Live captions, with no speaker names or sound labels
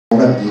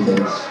believe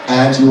in,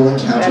 and you will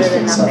encounter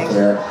things up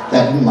there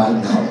that you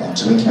might not want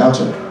to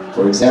encounter.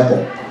 For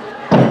example,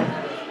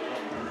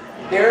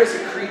 there is a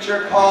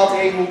creature called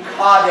a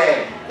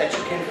mukade that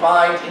you can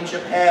find in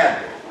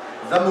Japan.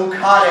 The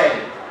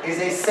mukade is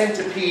a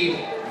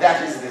centipede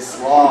that is this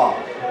long.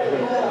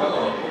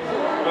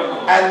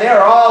 And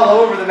they're all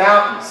over the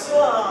mountains.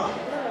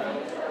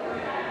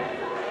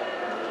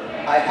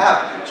 I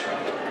have a picture.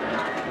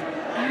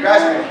 You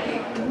guys are going to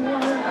hate me.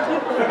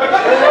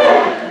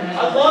 I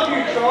love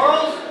you,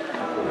 Charles.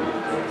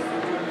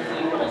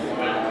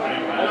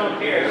 I don't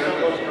care.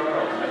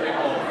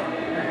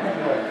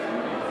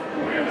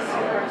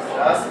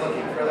 Just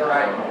looking for the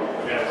right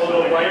one. Yeah, for the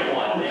right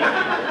one.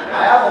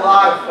 I have a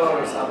lot of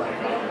photos of it.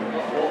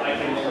 Well, I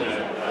can see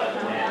it.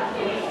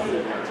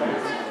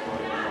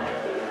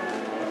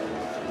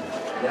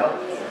 Nope.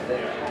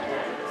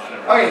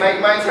 Okay,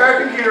 my entire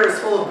computer is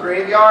full of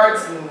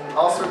graveyards and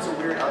all sorts of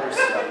weird other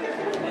stuff.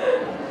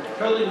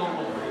 Totally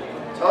normal for you.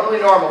 Totally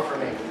normal for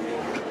me.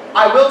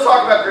 I will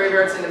talk about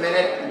graveyards in a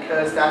minute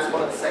because that's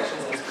one of the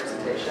sections of this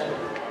presentation.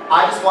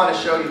 I just want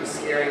to show you the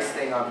scariest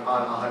thing on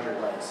 100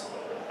 legs.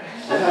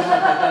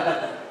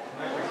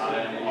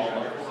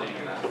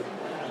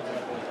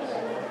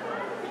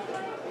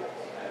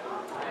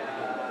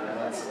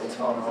 Let's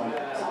hold on.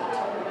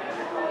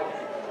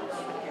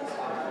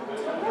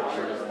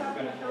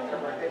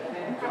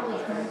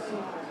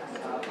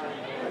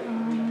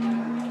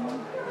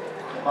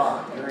 Come on,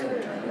 you're in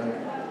there.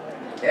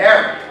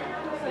 There!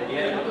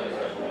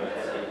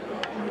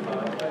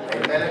 Wait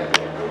a minute.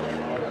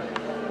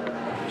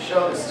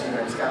 Show this to you, I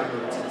just gotta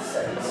move it to the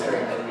second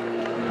screen.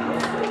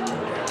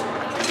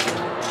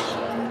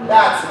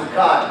 That's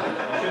Mukade.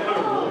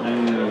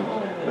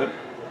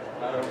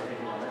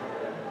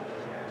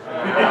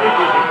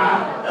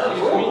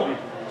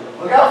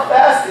 Look how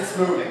fast it's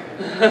moving.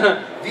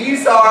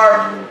 These are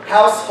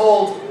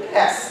household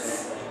pests.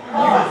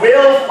 You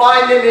will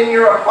find them in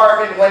your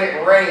apartment when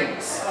it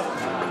rains.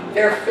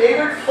 Their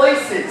favorite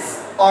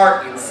places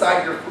are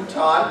inside your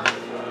futon,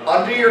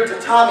 under your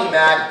tatami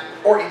mat,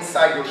 or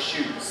inside your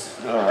shoes.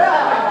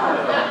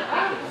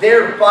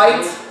 Their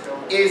bite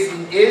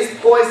is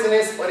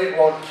poisonous, but it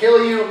won't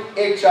kill you.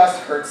 It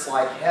just hurts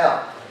like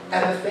hell.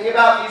 And the thing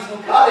about these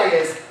mukade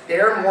is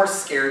they're more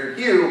scared of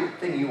you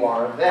than you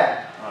are of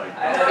them.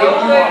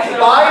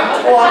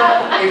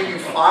 If you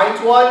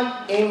find one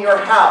in your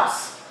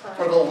house,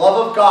 for the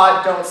love of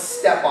God, don't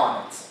step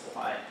on it.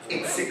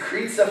 It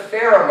secretes a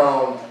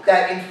pheromone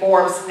that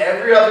informs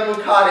every other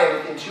mukade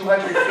within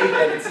 200 feet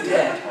that it's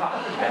dead.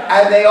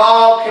 And they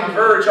all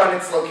converge on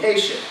its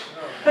location.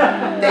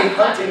 They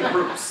hunt in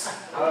groups.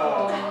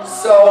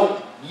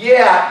 So,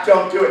 yeah,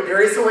 don't do it.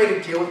 There is a way to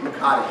deal with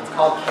mukade. It's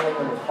called killing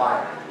them with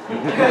fire. You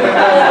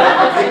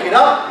pick it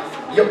up,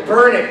 you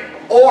burn it,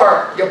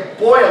 or you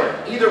boil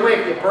it. Either way,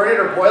 if you burn it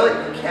or boil it,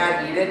 you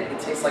can't eat it. It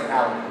tastes like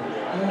alligator.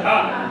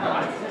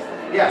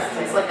 Yes, it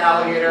tastes like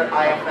alligator.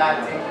 I, in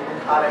fact, take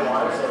mukade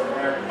waters over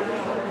there.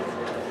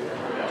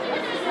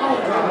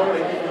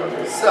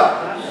 So,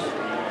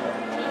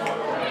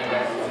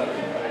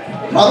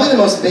 probably the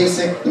most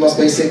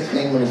basic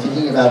thing when you're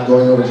thinking about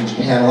going over to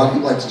Japan, a lot of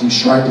people like to do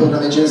shrine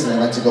pilgrimages and they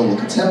like to go look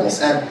at temples.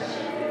 And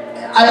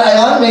I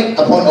ought to make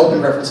a point,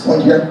 open reference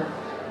point here.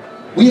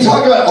 We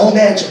talk about, oh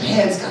man,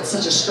 Japan's got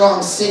such a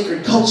strong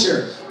sacred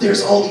culture.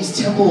 There's all these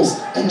temples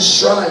and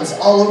shrines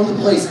all over the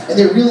place, and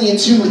they're really in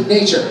tune with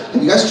nature.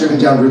 Have you guys driven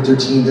down Route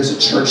 13? There's a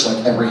church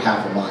like every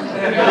half a mile.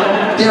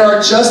 There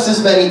are just as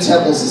many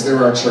temples as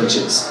there are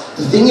churches.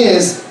 The thing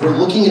is, we're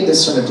looking at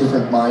this from a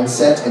different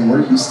mindset, and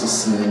we're used to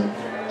seeing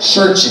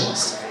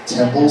churches.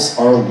 Temples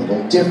are a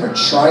little different.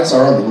 Shrines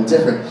are a little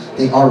different.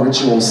 They are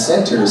ritual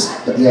centers,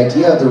 but the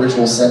idea of the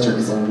ritual center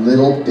is a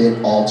little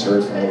bit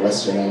altered from the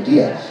Western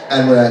idea.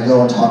 And when I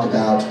go and talk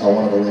about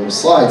one of the later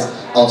slides,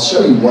 I'll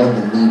show you one of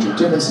the major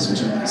differences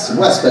between the East and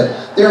West.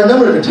 But there are a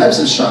number of different types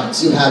of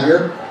shrines. You have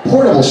your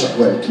portable shrine.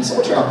 Wait, can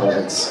someone turn off the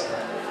lights?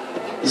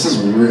 This is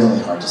really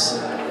hard to see.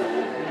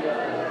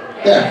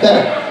 There,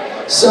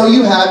 better. So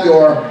you have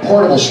your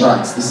portable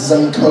shrines. This is a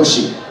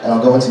mikoshi, and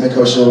I'll go into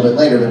mikoshi a little bit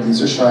later, but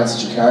these are shrines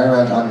that you carry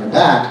around on your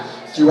back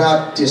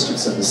throughout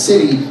districts of the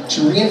city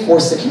to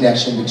reinforce the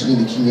connection between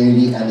the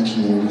community and the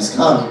community's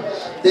kami.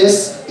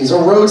 This is a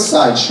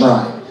roadside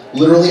shrine,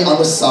 literally on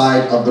the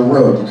side of the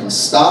road. You can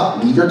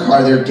stop, leave your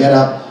car there, get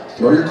up,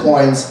 throw your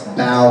coins,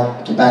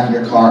 bow, get back in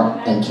your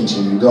car, and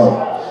continue going.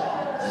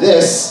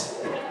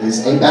 This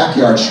is a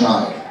backyard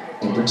shrine.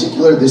 In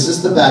particular, this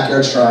is the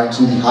backyard shrine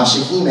to the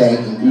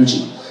Hashihime in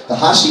Uji. The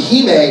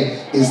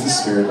Hashihime is the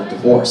spirit of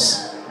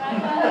divorce.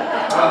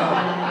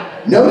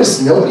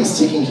 Notice nobody's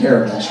taking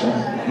care of that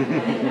shrine.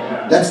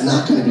 That's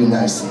not going to be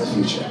nice in the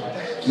future.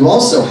 You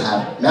also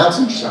have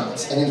mountain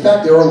shrines, and in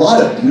fact there are a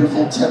lot of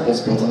beautiful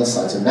temples built on the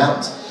sides of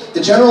mountains.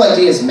 The general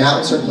idea is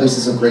mountains are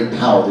places of great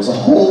power. There's a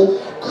whole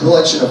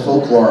collection of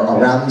folklore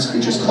around these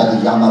creatures called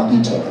the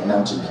Yamabito, the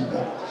mountain people.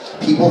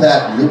 People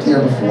that lived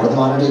there before the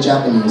modern day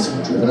Japanese who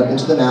were driven up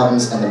into the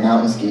mountains, and the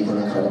mountains gave them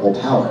incredible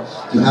power.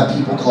 You have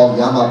people called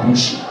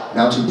Yamabushi.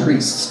 mountain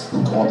priests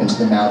who go up into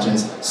the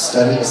mountains,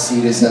 study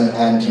asceticism,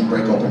 and can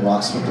break open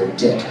rocks with their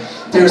dick.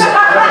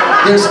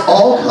 There's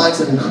all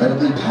kinds of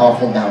incredibly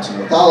powerful mountain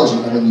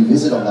mythology, and when you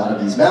visit a lot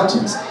of these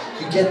mountains,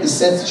 you get the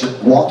sense that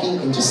you're walking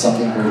into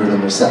something greater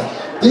than yourself.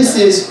 This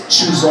is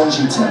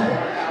Chuzonji Temple.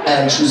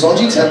 And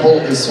Chuzonji Temple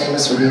is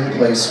famous for being the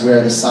place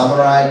where the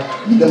samurai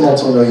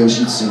Minamoto no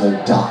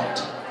Yoshitsune died.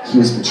 He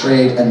was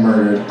betrayed and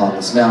murdered on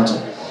this mountain.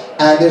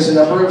 And there's a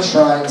number of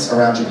shrines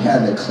around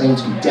Japan that claim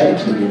to be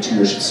dedicated to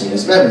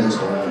Yoshitsune's memory. There's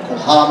one in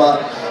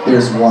Yokohama,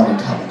 there's one in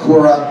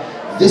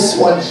Kamakura. This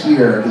one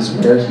here is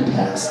where he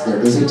passed.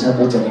 There is a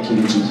temple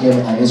dedicated to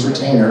him and his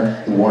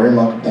retainer, the warrior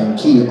monk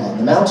Benki, on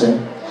the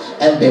mountain,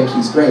 and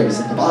Benki's grave is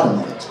at the bottom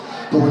of it.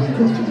 But when you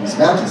go through these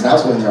mountains, and I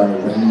was going there on a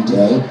rainy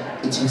day,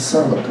 it takes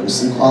sort of a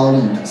ghostly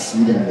quality. You can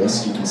see the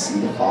mist, you can see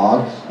the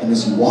fog, and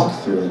as you walk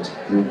through it,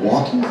 you're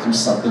walking through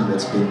something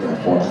that's been there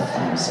for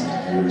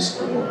 1,000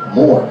 years or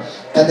more.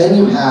 And then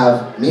you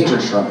have major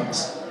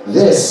shrines.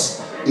 This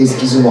is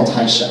Izumo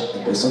Taisha.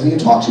 And based on who you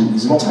talk to,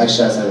 Izumo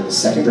Taisha is either the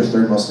second or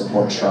third most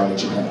important shrine in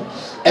Japan.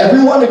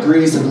 Everyone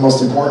agrees that the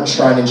most important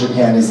shrine in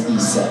Japan is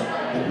Ise.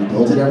 We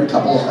build it every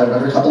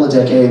couple of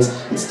decades.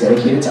 It's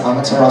dedicated to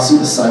Amaterasu,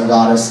 the sun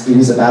goddess. It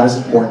is about as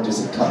important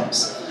as it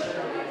comes.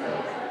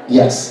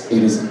 Yes,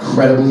 it is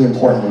incredibly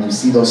important when you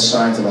see those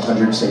shrines of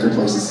 100 sacred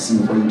places to see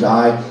before you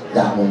die,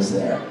 that one's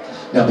there.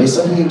 Now, based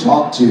on who you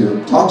talk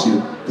to,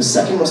 the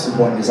second most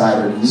important is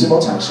either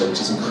Izumo Taisha, which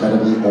is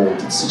incredibly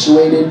old. It's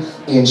situated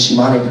in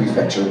Shimane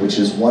Prefecture, which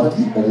is one of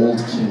the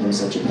old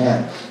kingdoms of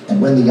Japan.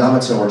 And when the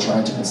Yamato were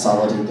trying to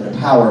consolidate their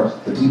power,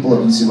 the people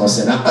of Izumo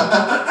said,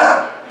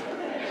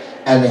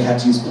 and they had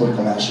to use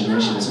political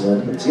machinations in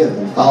order to put it together.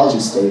 The mythology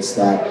states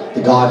that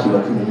the god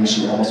hero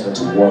Kuninishi almost went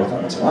to war with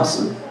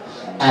Amaterasu,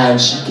 and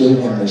she gave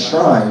him the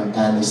shrine,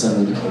 and they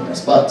suddenly became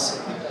best buds.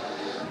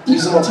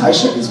 Izumo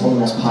Taisha is one of the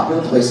most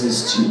popular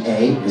places to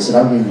visit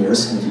on New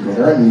Year's, and if you go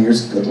there on New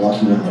Year's, good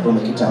luck, you will never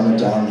make it down the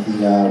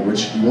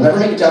you will never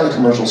make it down the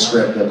commercial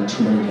strip, there'll be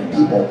too many damn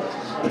people.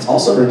 It's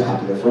also very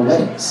popular for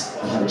weddings.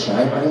 They have a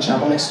giant wedding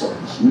chapel next door,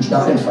 a huge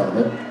knot in front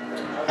of it.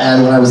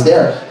 And when I was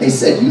there, they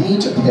said, you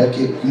need to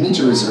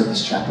reserve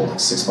this chapel like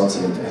 6 months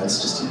in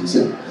advance just to use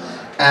it.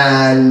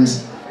 And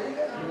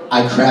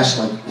I crashed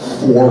like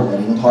 4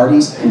 wedding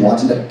parties who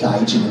wanted a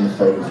gaijin in the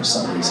photo for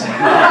some reason.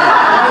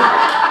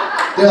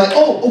 They're like,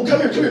 oh,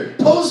 come here,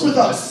 pose with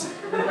us.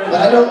 But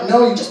I don't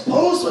know, you just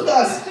pose with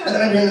us. And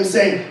then I'm hearing them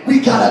saying, we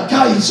got a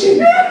gaijin.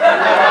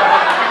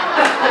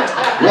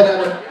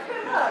 Whatever.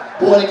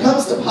 But when it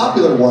comes to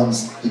popular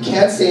ones, you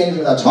can't say anything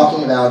without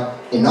talking about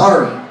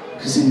Inari.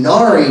 Because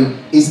Inari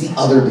is the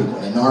other big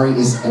one. Inari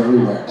is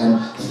everywhere. And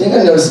the thing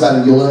I noticed about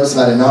it, you'll notice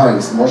about Inari,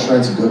 is the more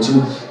shrines you go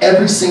to,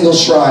 every single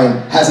shrine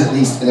has at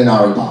least an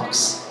Inari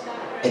box.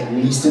 At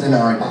least an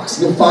Inari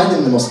box. You'll find them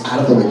in the most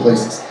out-of-the-way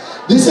places.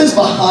 This is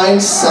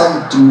behind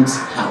some dude's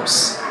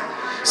house.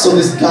 So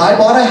this guy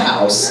bought a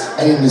house,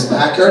 and in his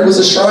backyard was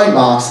a shrine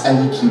box,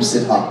 and he keeps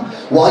it up.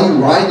 While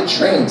you ride the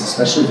trains,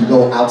 especially if you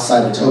go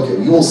outside of Tokyo,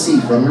 you will see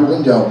from your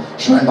window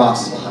shrine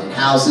boxes behind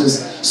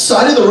houses,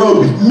 side of the road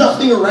with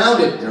nothing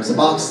around it, there's a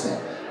box there.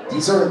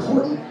 These are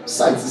important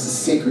sites. This is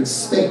sacred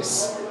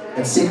space.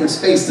 And sacred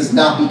space does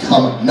not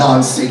become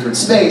non-sacred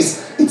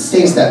space, it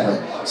stays that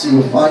way. So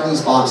you'll find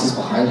these boxes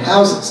behind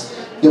houses.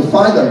 You'll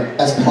find them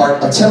as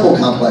part of temple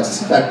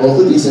complexes. In fact,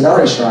 both of these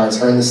Inari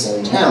shrines are in the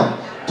same town,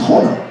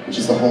 Tono, which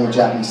is the home of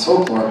Japanese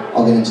folklore.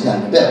 I'll get into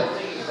that in a bit.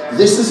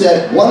 This is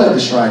at one of the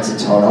shrines in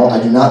Tono.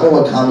 I do not know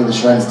what kami the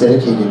shrine is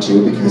dedicated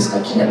to because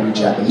I can't read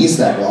Japanese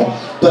that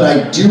well, but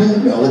I do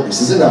know that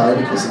this is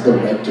Inari because of the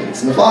red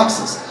gates and the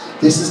foxes.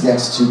 This is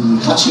next to the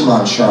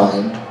Hachiman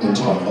shrine in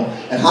Tono,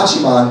 and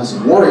Hachiman is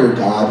a warrior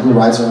god who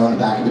rides around on the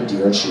back of a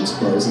deer and shoots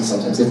bows, and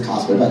sometimes gets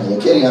cosplayed by Hello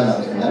Kitty. I'm not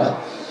making that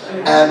up.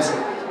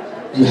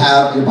 And you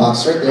have your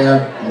box right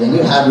there, and then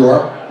you have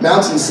your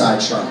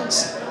mountainside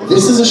shrines.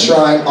 This is a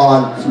shrine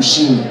on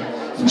Fushimi.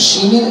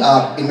 Fushimi,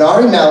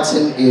 Inari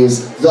Mountain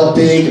is the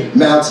big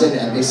mountain,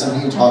 and based on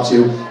who you talk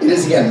to, it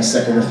is again the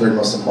second or third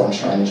most important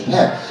shrine in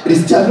Japan. It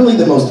is definitely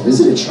the most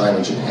visited shrine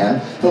in Japan.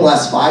 For the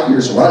last 5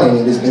 years running,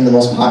 it has been the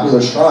most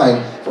popular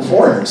shrine for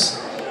foreigners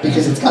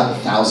because it's got the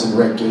 1,000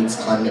 red gates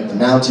climbing up the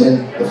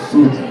mountain. The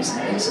food there is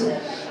amazing.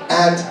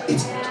 And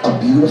it's a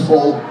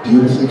beautiful,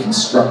 beautifully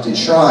constructed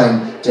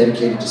shrine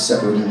dedicated to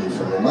separating you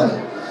from your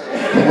money.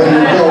 But when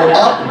you go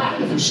up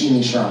the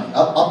Fushimi Shrine,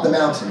 up the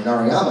mountain in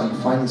Ariyama, you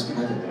find these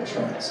private little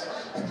shrines.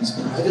 And these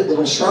private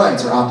little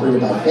shrines are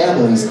operated by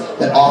families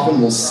that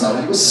often will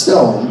sell you a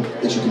stone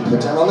that you can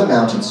put down on the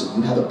mountain so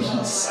you have a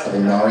piece of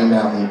Inari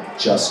Mountain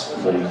just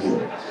for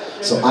you.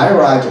 So I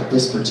arrived at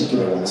this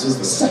particular one. This was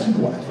the second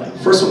one I found. The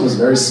first one was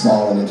very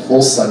small and in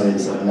full sun. It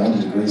was like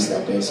 90 degrees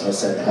that day, so I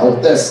said, the hell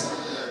with this.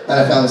 And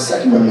I found the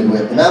second one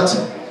midway up the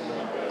mountain.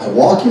 I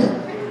walk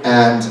in,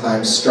 and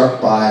I'm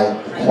struck by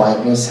the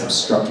quietness, I'm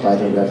struck by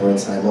the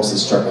reverence, and I'm mostly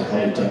struck by how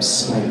many damn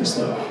spiders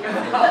there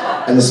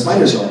are. And the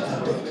spiders are like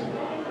that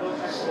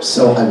big.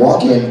 So I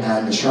walk in,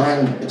 and the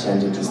shrine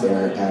attendant is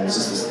there, and it's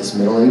just this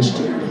middle-aged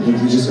dude, and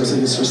he just goes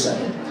like this for a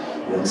second.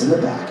 runs in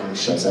the back and he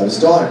shoves out his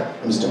daughter.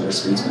 And his daughter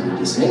speaks pretty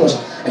decent English.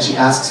 And she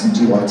asks him,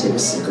 do you want to take a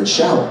sacred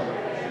shower?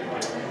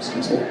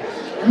 Excuse me.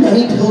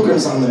 Many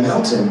pilgrims on the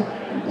mountain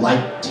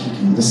like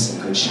taking the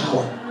sacred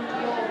shower.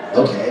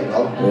 Okay,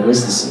 well, where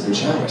is the sacred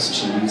shower? So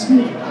she leads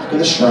me to the back of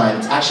the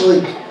shrine.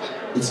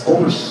 It's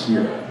over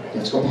here. You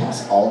have to go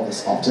past all of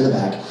this off to the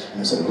back, and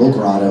there's a little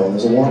grotto, and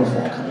there's a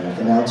waterfall coming up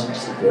the mountain.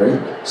 Just a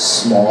very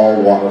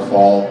small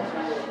waterfall,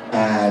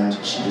 and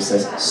she just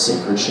says,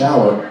 sacred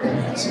shower, and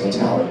hands me a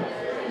towel.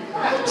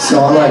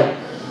 So I'm like,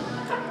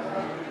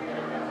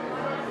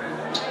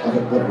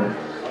 okay, whatever.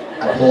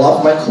 I pull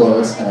off my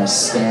clothes, and I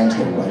stand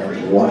there right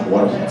under the water.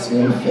 Water hits me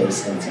in the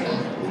face, and it's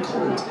incredibly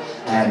cold.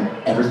 And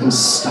everything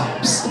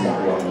stops in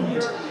that one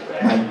moment.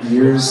 My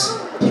ears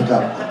pick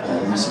up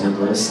all these weird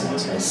little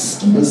sounds. My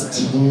skin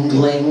is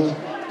tingling,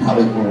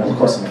 probably, of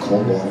course, in the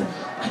cold water.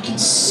 I can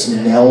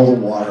smell the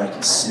water, I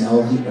can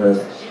smell the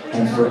earth,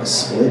 and for a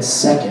split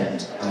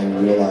second, I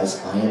realize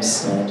I am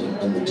standing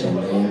in the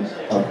domain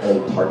of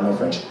a, pardon my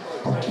French,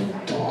 fucking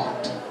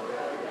god.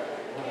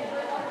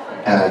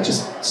 And I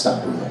just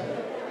stop breathing.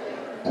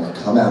 And I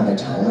come out and I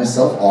tie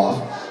myself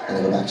off, and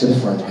I go back to the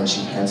front, and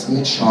she hands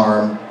me a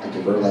charm. I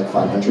give her like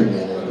 500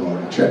 yen, and I go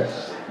on my trip.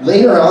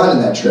 Later on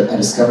in that trip, I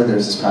discovered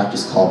there's this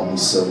practice called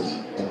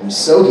misogi. And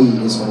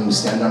misogi is when you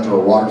stand under a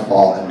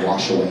waterfall and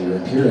wash away your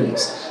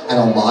impurities. And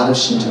a lot of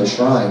Shinto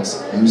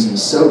shrines use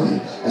misogi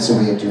as a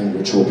way of doing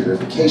ritual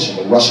purification.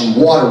 The rushing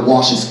water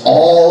washes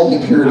all the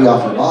impurity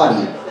off your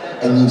body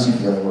and leaves you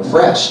feeling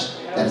refreshed.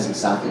 That is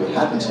exactly what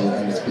happened to me,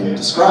 and it's been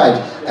described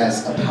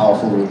as a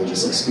powerful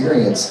religious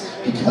experience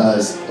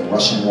because the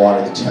rushing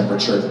water, the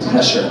temperature, the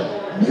pressure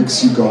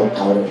makes you go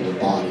out of your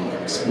body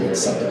and experience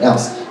something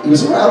else. It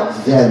was around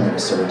then that I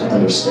started to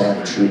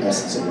understand the true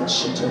essence of what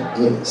Shinto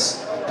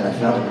is. And I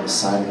found it on the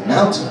side of the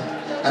mountain.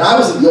 And I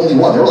wasn't the only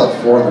one. There were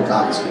like 4 other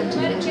guys who went to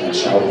get into that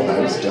shower when I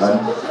was done.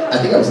 I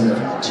think I was in there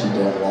for like 2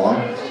 damn long.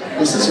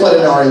 This is what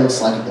Inari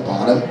looks like at the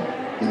bottom.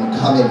 When you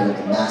come in, you have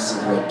the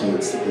massive red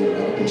gates that lead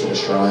right up into the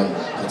shrine.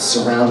 And it's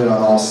surrounded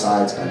on all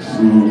sides by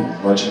food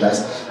and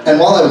merchandise. And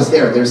while I was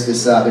there, there's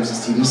this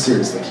TV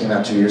series that came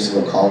out 2 years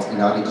ago called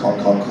Inari Kon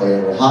Kon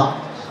Koe Roha,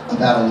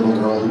 about a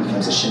little girl who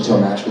becomes a Shinto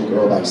magical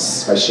girl by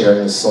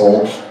sharing the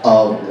soul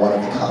of one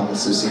of the kami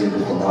associated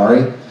with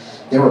Inari.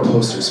 There were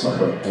posters for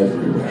her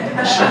everywhere in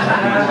the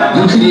shop.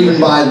 You could even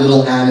buy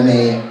little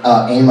anime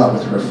Ama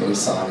with her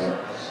face on it.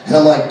 And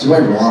I'm like, do I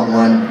want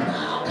one?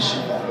 No, I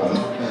should want one.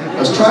 I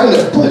was trying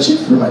to budget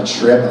for my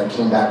trip, and I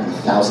came back with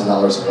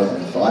 $1,000 more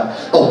than I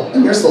thought. Oh,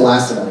 and here's the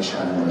last Inari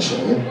shrine I want to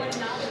show you.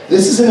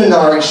 This is an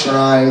Inari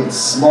shrine. It's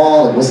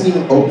small. It wasn't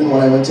even open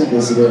when I went to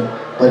visit it,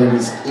 but it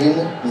is in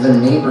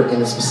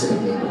a specific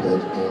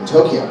neighborhood in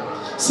Tokyo.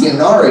 See,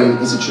 Inari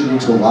is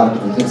attributed to a lot of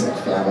different things like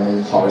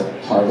family,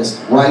 harvest,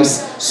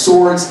 rice,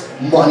 swords,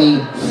 money,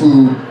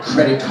 food,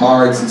 credit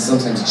cards, and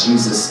sometimes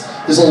Jesus.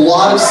 There's a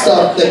lot of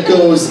stuff that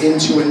goes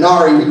into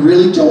Inari. We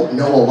really don't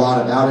know a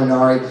lot about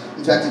Inari.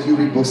 In fact, if you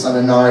read books on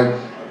Inari,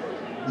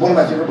 one of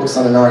my favorite books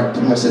on Inari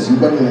pretty much says you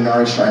go to an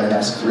Inari shrine and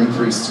ask 3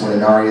 priests what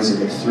Inari is, you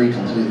get 3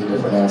 completely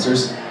different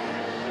answers.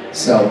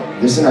 So,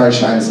 this Inari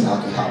shrine is in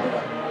Akihabara.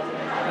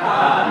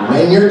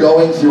 When you're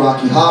going through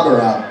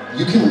Akihabara,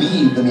 you can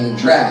leave the main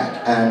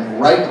drag, and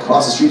right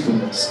across the street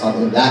from us,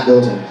 in that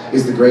building,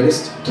 is the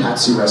greatest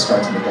katsu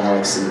restaurant in the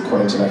galaxy,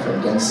 according to my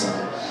friend Gensan.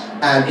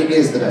 And it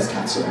is the best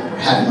katsu I've ever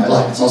had in my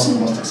life. It's also the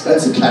most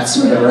expensive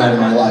katsu I've ever had in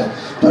my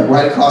life. But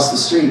right across the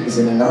street is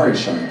an Inari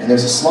shrine, and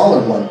there's a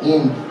smaller one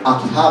in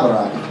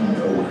Akihabara if you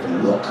know where to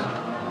look.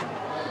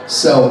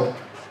 So,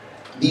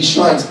 these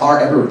shrines are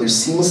everywhere. They're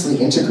seamlessly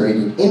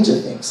integrated into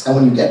things. And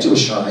when you get to a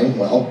shrine,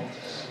 well,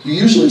 you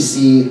usually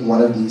see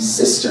one of these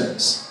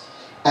cisterns.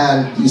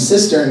 And these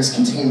cisterns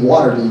contain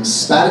water being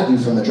spat at you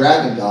from the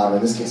dragon god, or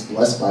in this case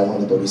blessed by one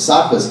of the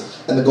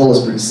bodhisattvas. And the goal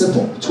is pretty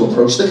simple. To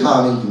approach the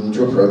kami, you need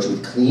to approach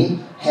with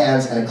clean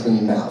hands and a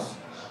clean mouth.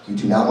 You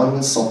do not want to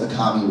insult the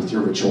kami with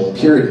your ritual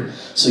impurity.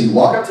 So you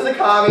walk up to the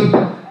kami,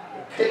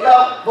 pick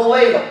up the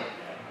ladle.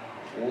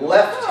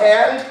 Left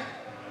hand,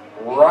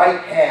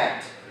 right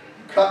hand.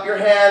 Cup your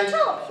hand,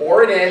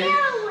 pour it in.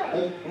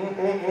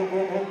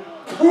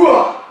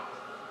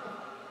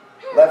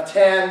 Left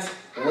hand,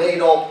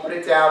 ladle, put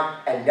it down,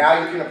 and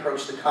now you can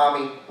approach the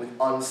kami with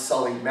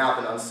unsullied mouth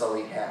and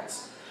unsullied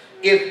hands.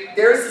 If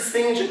there's this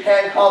thing in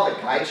Japan called the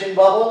gaijin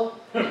bubble,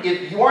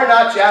 if you are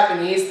not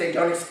Japanese, they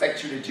don't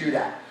expect you to do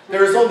that.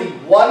 There is only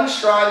one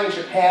shrine in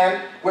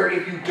Japan where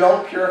if you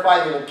don't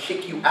purify, they will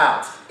kick you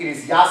out. It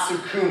is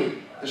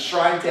Yasukuni, the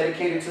shrine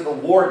dedicated to the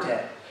war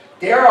dead.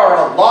 There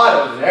are a lot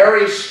of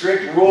very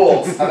strict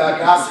rules about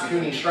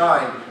Yasukuni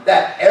shrine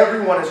that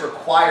everyone is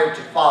required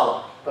to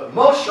follow. But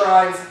most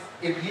shrines,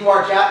 if you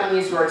are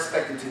Japanese, you are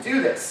expected to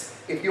do this.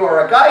 If you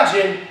are a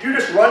gaijin, you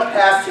just run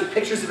past, take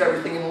pictures of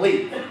everything, and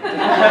leave.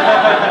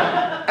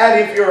 And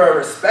if you're a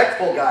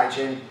respectful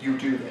gaijin, you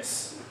do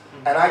this.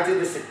 And I did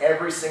this at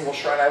every single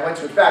shrine I went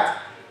to. In fact,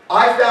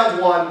 I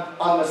found one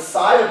on the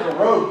side of the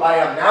road by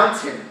a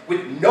mountain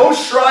with no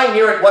shrine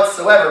near it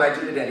whatsoever, and I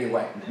did it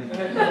anyway.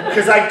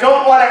 Because I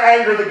don't want to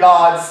anger the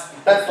gods.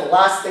 That's the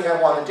last thing I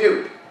want to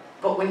do.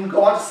 But when you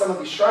go onto some of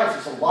these shrines,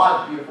 there's a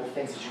lot of beautiful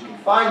things that you can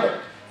find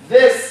there.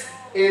 This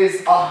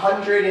is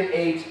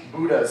 108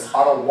 Buddhas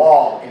on a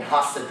wall in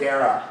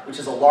Hasadera, which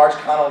is a large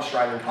Kannon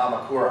shrine in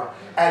Kamakura.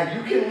 And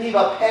you can leave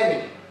a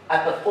penny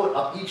at the foot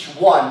of each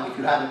one if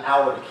you have an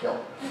hour to kill.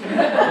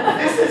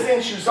 This is in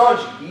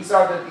Shuzonji. These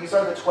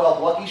are the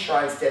 12 lucky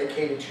shrines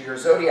dedicated to your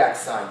zodiac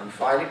sign. You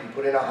find it, you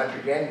put in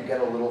 100 yen, you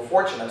get a little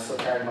fortune. I'm still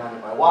carrying mine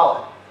in my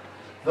wallet.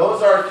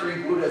 Those are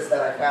 3 Buddhas that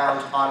I found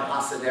on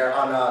Hasadera,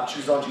 on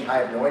Shuzonji. I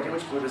have no idea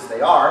which Buddhas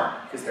they are,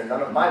 because they're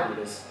none of my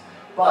Buddhas.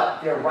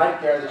 But they're right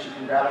there that you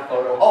can grab a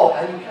photo. Oh,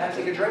 and you can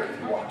take a drink if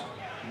you want.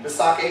 The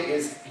sake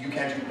is, you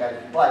can drink that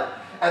if you like.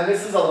 And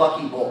this is a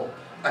lucky bull.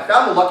 I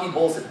found the lucky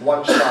bulls at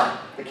one shrine,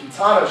 the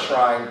Kitano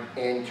shrine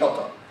in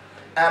Kyoto.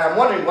 And I'm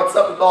wondering what's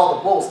up with all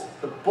the bulls.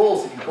 The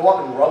bulls, if you go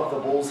up and rub the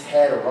bull's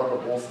head or rub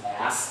the bull's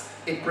ass,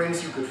 it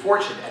brings you good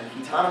fortune. And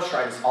the Kitano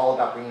shrine is all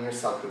about bringing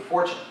yourself good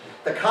fortune.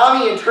 The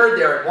kami interred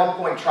there at one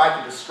point tried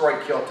to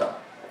destroy Kyoto.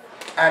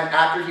 And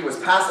after he was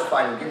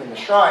pacified and given the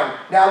shrine,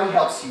 now he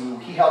helps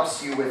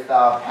you with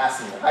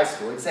passing your high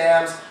school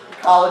exams,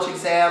 college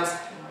exams,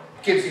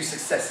 gives you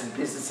success in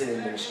business and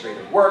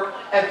administrative work,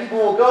 and people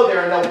will go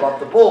there and they'll rub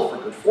the bull for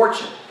good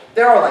fortune.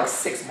 There are like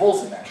 6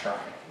 bulls in that shrine.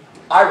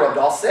 I rubbed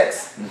all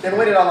 6, then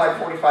waited on like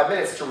 45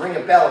 minutes to ring a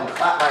bell and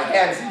clap my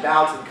hands and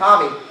bow to the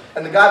kami,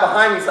 and the guy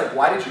behind me is like,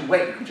 why did you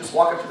wait? You could just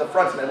walk up to the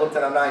front, and I looked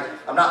at him and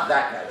I'm not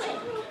that guy.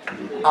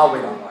 I'll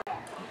wait online.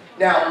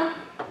 Now,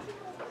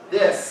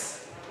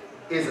 this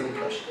is a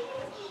Mikoshi.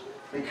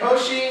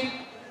 Mikoshi,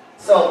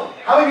 so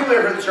how many people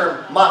have heard the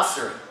term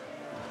Matsuri?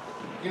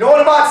 You know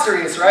what a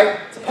Matsuri is, right?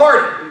 It's a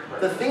party.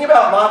 The thing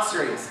about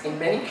Matsuri is, in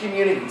many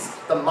communities,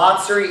 the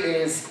Matsuri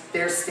is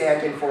their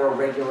stand-in for a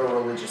regular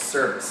religious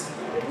service.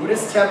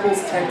 Buddhist temples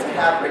tend to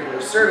have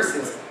regular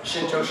services,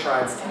 Shinto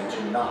shrines tend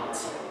to not.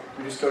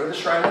 You just go to the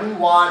shrine when you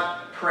want,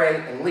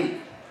 pray, and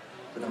leave.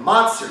 With a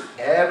Matsuri,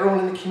 everyone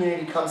in the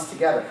community comes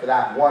together for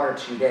that 1 or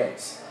 2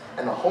 days.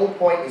 And the whole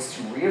point is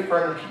to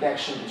reaffirm the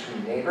connection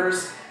between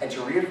neighbors and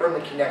to reaffirm the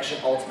connection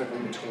ultimately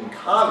between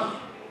kami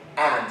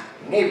and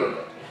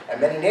neighborhood. And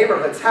many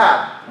neighborhoods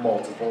have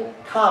multiple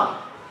kami.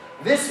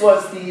 This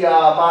was the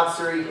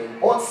Matsuri in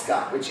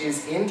Otsuka, which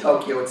is in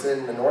Tokyo. It's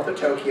in the north of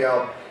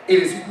Tokyo.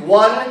 It is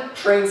 1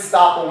 train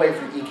stop away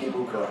from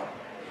Ikebukuro.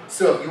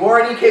 So if you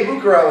are in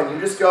Ikebukuro and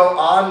you just go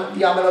on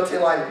the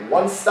Yamanote line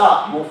 1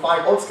 stop, you will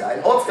find Otsuka.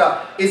 And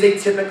Otsuka is a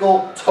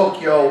typical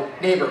Tokyo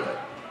neighborhood.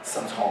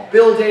 Some tall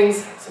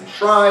buildings, some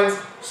shrines,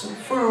 some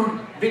food,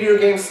 video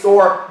game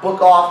store,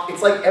 book off.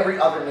 It's like every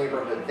other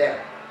neighborhood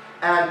there.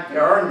 And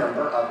there are a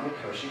number of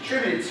Mikoshi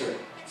attributed to it.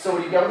 So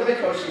when you go to the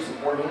Mikoshi, it's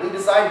an ornately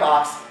designed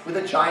box with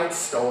a giant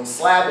stone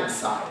slab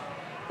inside.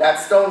 That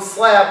stone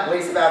slab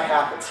weighs about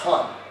half a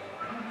ton.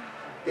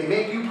 They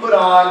make you put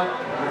on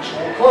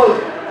ritual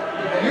clothing.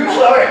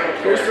 Usually, okay,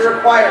 here's the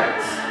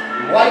requirements.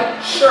 White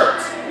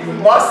shirt. You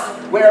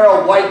must wear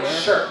a white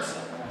shirt.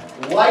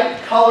 Light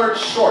colored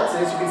shorts.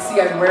 And as you can see,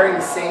 I'm wearing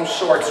the same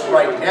shorts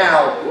right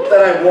now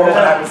that I wore when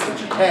I was in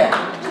Japan.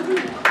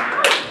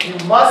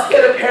 You must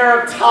get a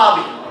pair of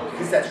tabi,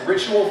 because that's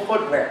ritual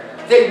footwear.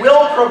 They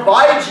will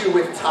provide you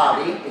with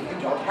tabi if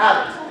you don't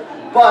have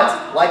it.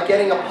 But, like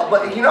getting a,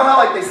 you know how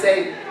like they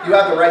say you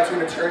have the right to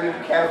an attorney if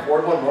you can't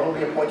afford one will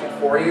be appointed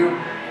for you,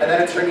 and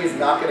that attorney is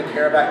not going to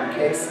care about your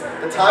case?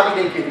 The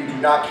tabi they give you do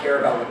not care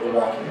about what you're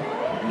walking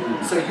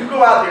on. So you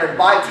go out there and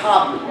buy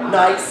tabi,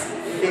 nice,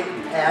 thick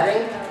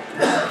padding,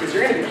 because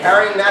you're going to be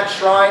carrying that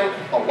shrine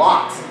a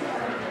lot.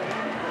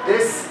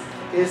 This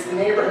is the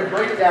neighborhood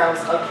breakdowns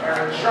of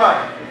carrying a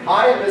shrine.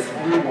 I have this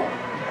blue one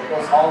that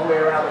goes all the way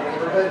around the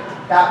neighborhood.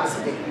 That was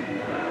me.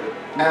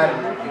 And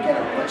you get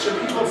a bunch of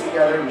people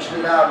together, usually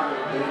about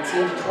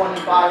 18 to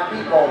 25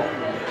 people,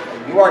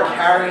 and you are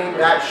carrying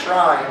that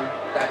shrine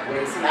that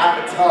weighs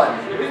half a ton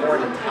for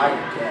an entire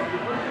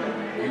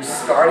day. You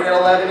start at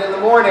 11 in the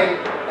morning,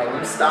 and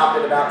you stop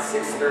at about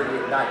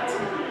 6:30 at night.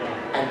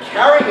 And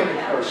carrying a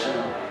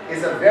Mikoshi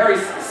is a very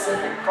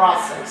specific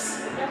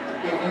process.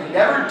 If you've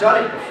never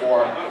done it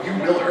before, you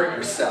will hurt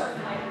yourself.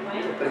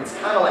 But it's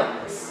kind of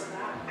like this.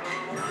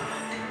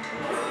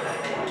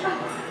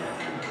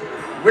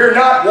 We're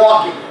not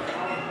walking.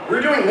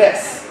 We're doing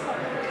this.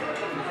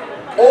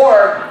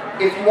 Or,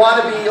 if you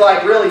want to be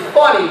like really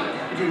funny,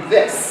 you do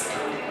this.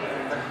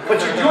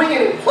 But you're doing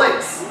it in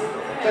place.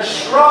 The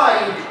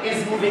shrine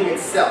is moving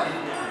itself.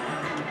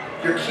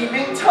 You're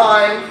keeping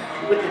time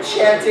with the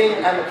chanting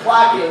and the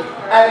clacking.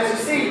 And as you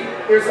see,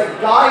 there's a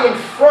guy in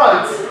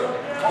front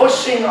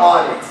pushing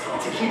on it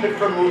to keep it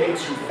from moving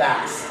too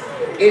fast.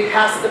 It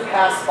has to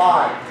pass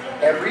by.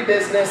 Every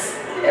business,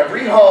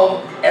 every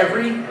home,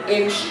 every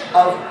inch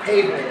of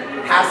pavement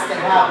has to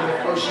have the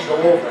Mikoshi go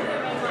over it.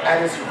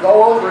 And as you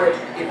go over it,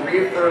 it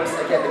reaffirms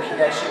again the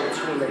connection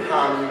between the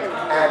kami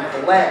and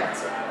the land.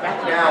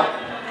 Now,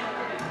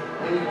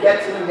 when you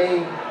get to the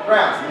main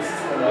grounds, and this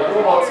is in the middle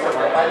of Otsuka,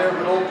 right by their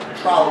little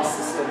trolley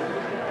system,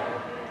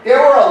 there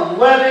were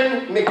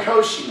 11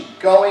 Mikoshi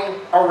going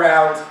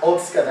around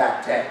Otsuka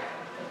that day.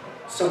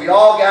 So we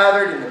all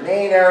gathered in the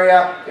main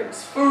area. There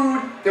was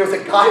food. There was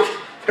a guy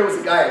there was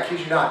a guy, I kid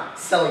you not,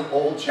 selling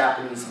old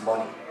Japanese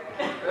money.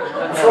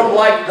 From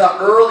like the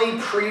early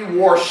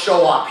pre-war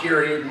Showa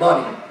period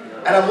money.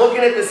 And I'm looking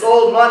at this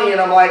old money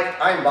and I'm like,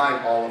 I'm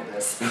buying all of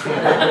this.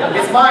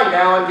 It's mine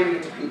now, I'm giving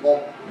it to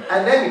people.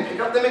 And then you pick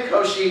up the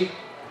Mikoshi, you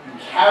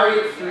carry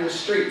it through the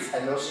streets,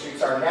 and those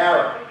streets are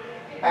narrow.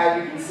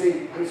 And you can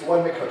see there's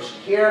one Mikoshi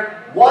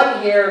here,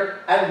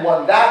 and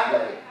one that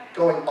way,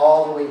 going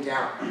all the way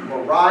down. You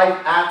arrive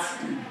at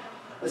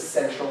the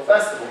central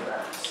festival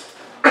grounds.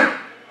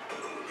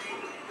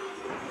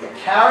 You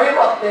carry them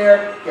up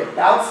there, you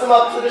bounce them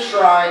up to the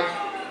shrine,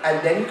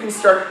 and then you can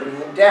start putting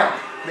them down.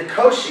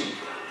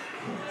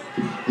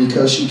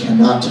 Mikoshi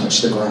cannot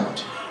touch the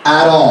ground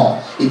at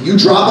all. If you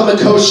drop a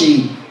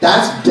Mikoshi,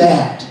 that's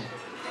bad.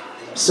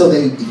 So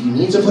if you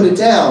need to put it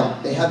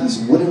down, they have these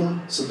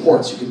wooden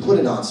supports you can put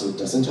it on so it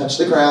doesn't touch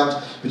the ground,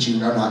 but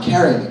you are not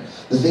carrying it.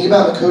 The thing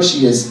about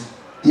Mikoshi is,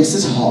 this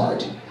is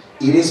hard.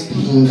 It is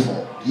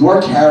painful. You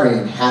are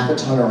carrying half a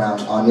ton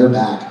around on your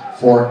back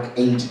for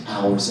 8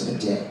 hours of a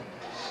day.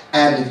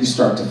 And if you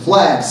start to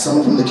flag,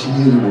 someone from the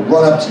community will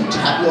run up to you,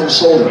 tap you on the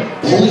shoulder,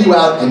 pull you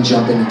out, and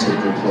jump in and take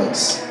your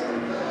place.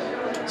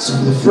 So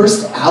for the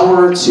first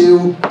hour or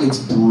two, it's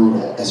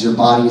brutal as your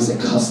body is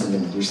accustomed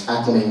and you're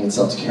acclimating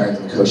itself to carrying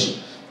the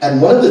Mikoshi.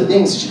 And one of the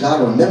things that you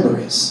gotta remember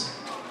is,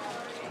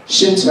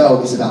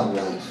 Shinto is about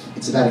life.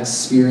 It's about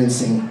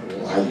experiencing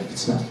life.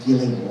 It's about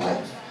feeling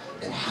life.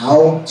 And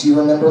how do you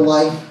remember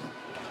life?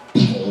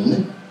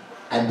 Pain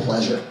and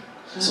pleasure.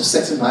 So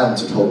sex and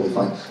violence are totally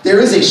fine. There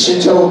is a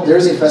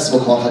festival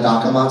called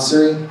Hadaka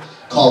Matsuri,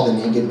 called the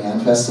Naked Man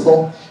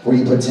Festival, where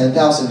you put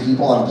 10,000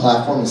 people on a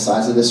platform the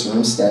size of this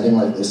room, standing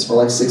like this for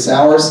like 6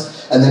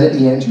 hours, and then at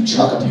the end you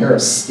chuck a pair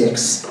of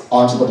sticks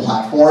onto the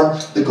platform.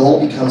 The goal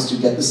becomes to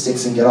get the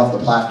sticks and get off the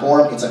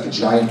platform. It's like a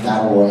giant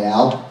battle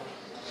royale.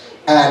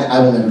 And I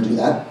will never do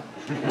that.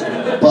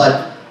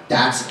 But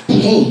that's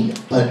pain.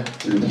 But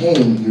through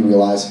pain, you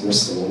realize you're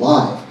still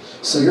alive.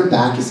 So your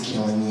back is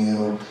killing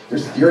you,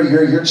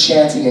 you're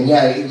chanting, and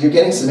yeah, you're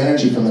getting some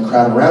energy from the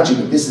crowd around you,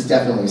 but this is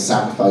definitely a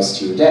sacrifice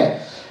to your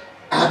day.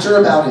 After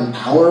about an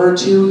hour or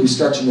two, you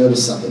start to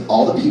notice something.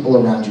 All the people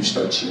around you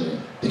start cheering,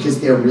 because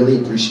they're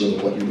really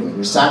appreciating what you're doing.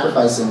 You're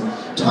sacrificing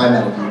time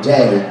out of your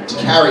day to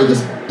carry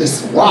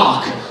this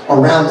rock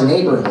around the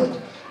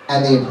neighborhood,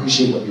 and they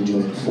appreciate what you're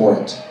doing for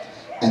it.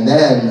 And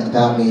then,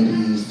 about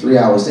maybe 3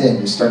 hours in,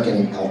 you start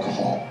getting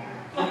alcohol.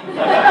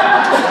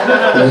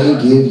 They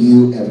give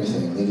you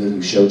everything. They give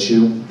you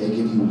shochu, they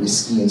give you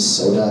whiskey and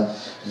soda.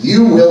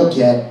 You will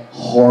get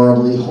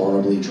horribly,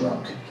 horribly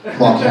drunk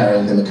while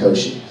carrying the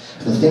Mikoshi.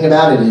 But the thing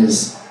about it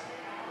is,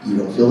 you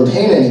don't feel the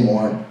pain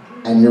anymore,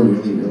 and you're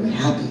really, really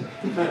happy.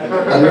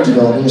 And you're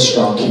developing a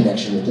strong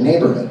connection with the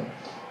neighborhood.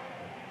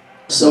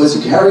 So as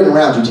you carry it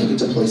around, you take it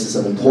to places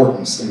of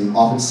importance, and you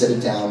often set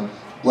it down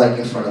like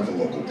in front of the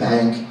local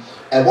bank.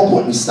 At one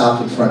point we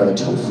stopped in front of a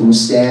tofu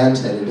stand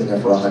that had been there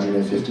for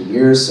 150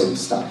 years, so we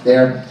stopped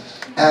there.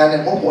 And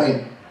at one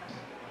point,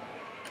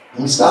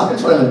 we stopped in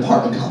front of an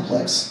apartment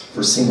complex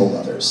for single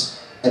mothers.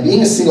 And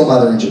being a single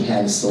mother in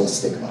Japan is still a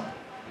stigma.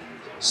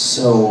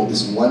 So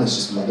this one is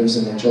just mothers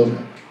and their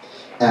children.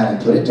 And I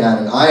put it down,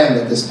 and I am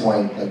at this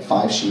point like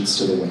 5 sheets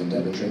to the wind.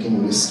 I've been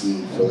drinking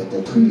whiskey for like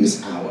the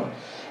previous hour.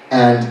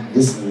 And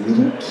this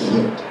little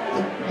kid,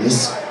 like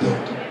this big,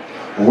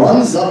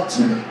 runs up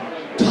to me,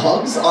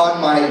 tugs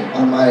on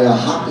my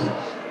hoppy,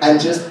 and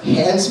just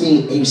hands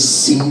me a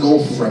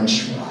single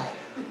French fry.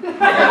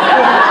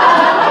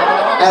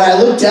 And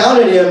I look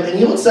down at him, and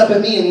he looks up at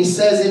me, and he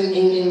says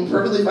in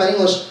perfectly fine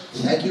English,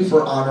 "Thank you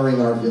for honoring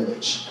our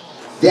village."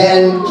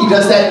 Then he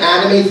does that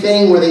anime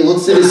thing where he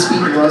looks at his feet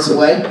and runs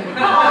away.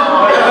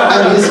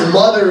 And his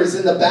mother is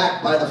in the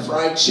back by the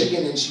fried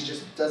chicken, and she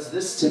just does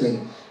this to me.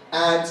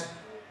 And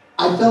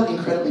I felt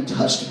incredibly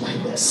touched by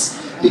this,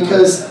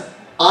 because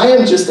I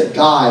am just a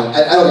guy, and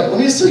okay, let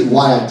me just tell you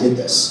why I did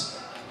this.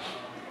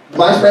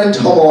 My friend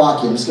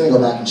Tomoaki, I'm just going to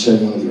go back and show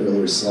you one of the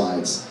earlier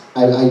slides.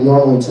 I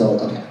normally tell,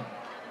 okay,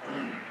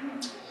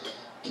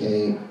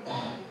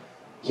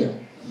 here.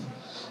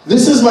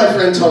 This is my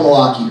friend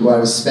Tomoaki, who I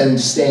was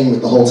staying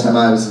with the whole time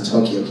I was in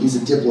Tokyo. He's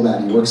a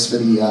diplomat, he works for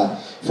the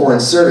Foreign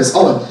Service.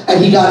 Oh,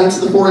 and he got into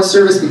the Foreign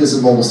Service because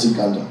of Mobile Suit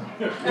Gundam.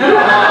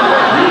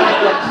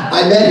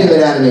 I met him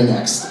at Anime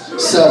Next.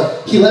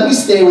 So he let me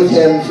stay with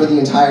him for the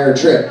entire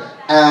trip.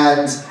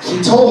 And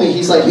he told me,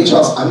 he's like, "Hey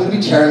Charles, I'm going to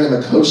be carrying a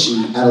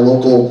Mikoshi at a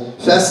local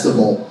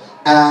festival.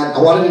 And I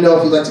wanted to know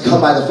if you'd like to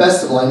come by the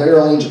festival. I know you're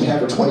only in Japan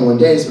for 21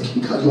 days, but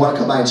you want to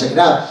come by and check it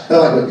out?" And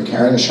I'm like, "Wait, you're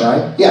carrying a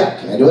shrine?" "Yeah,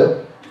 can I do it?"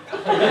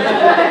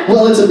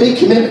 "Well, it's a big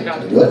commitment.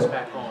 Can I do it?"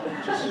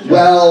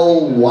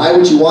 "Well, why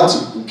would you want to?"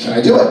 "Can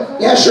I do it?"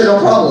 "Yeah, sure, no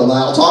problem.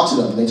 I'll talk to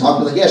them." And they talk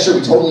to me like, "Yeah, sure,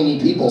 we totally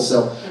need people,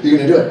 so you're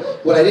going to do it."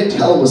 What I didn't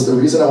tell him was the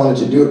reason I wanted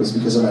to do it was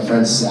because of my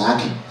friend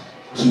Zach.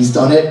 He's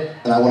done it,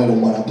 and I wanted to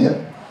one-up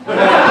him.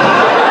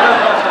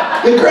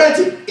 And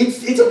granted,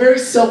 it's a very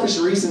selfish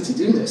reason to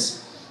do this.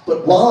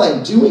 But while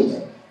I'm doing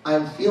it,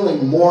 I'm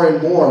feeling more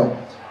and more.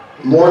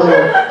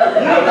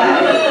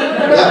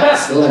 Yeah,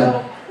 still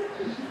there.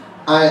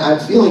 I'm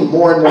feeling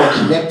more and more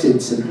connected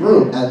to the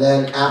group. And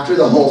then after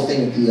the whole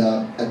thing at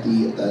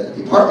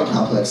the apartment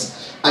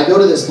complex, I go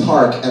to this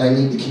park and I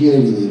meet the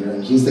community leader,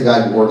 and he's the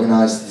guy who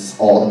organizes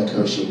all the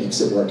Mikoshi,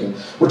 makes it work. And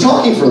we're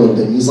talking for a little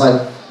bit, and he's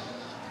like,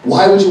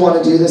 why would you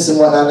want to do this and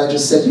whatnot? And I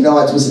just said, you know,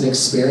 it was an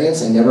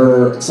experience.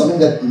 It's something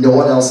that no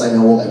one else I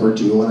know will ever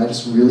do, and I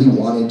just really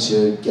wanted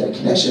to get a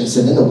connection. He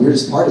said, then the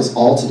weirdest part is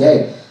all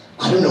today,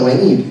 I don't know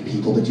any of you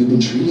people, but you've been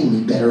treating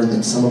me better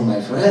than some of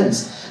my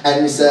friends.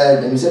 And he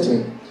said to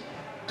me,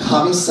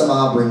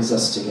 Kami-sama brings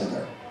us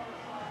together.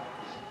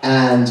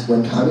 And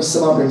when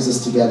Kami-sama brings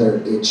us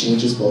together, it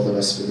changes both of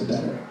us for the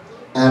better.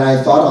 And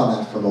I thought on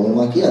that for a moment,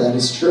 like, yeah, that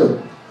is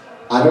true.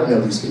 I don't know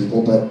these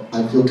people, but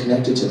I feel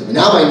connected to them. And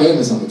now my name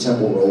is on the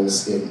temple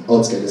rolls in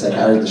Otsuka because I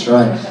carry the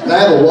shrine. And I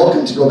have a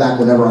welcome to go back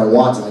whenever I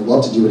want, and I'd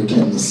love to do it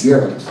again this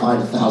year if I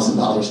can find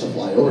 $1,000 to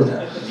fly over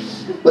there.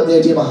 But the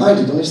idea behind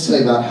it, let me just tell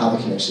you about how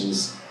the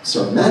connections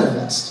sort of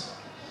manifest.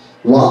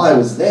 While I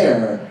was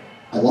there,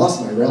 I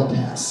lost my rail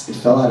pass. It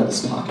fell out of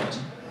his pocket.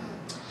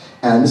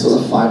 And this was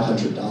a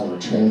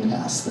 $500 train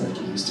pass that I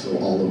could use to go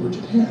all over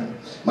Japan.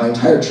 My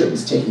entire trip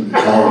was taking me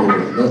all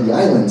over the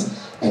islands,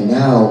 and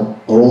now,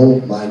 oh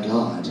my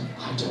God,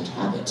 I don't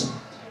have it.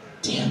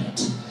 Damn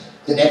it.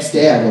 The next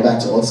day I go back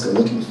to Otsuka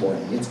looking for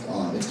it, and it's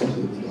gone, it's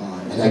completely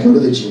gone. And I go to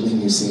the Ghibli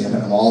Museum,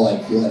 and I'm all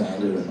like feeling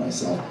angry with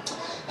myself.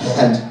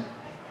 And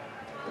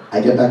I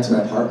get back to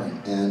my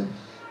apartment, and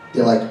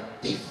they're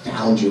like, they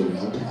found your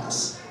rail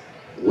pass.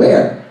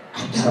 Where?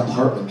 At that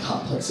apartment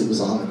complex. It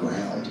was on the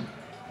ground.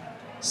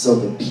 So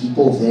the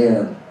people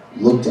there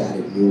looked at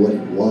it, knew what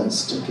it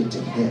was, took it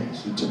to him.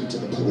 He took it to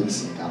the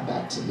police and got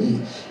back to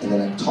me. And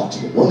then I talked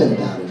to the woman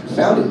about it who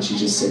found it, and she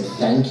just said,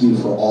 thank you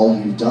for all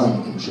you've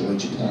done. Enjoy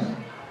Japan.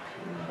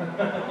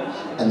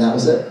 And that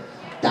was it.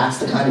 That's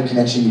the kind of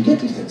connection you get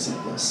to things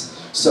like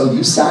this. So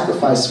you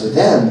sacrifice for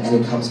them, and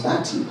it comes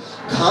back to you.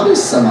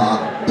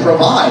 Kami-sama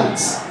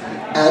provides.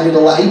 And even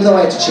though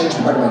I had to change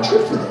part of my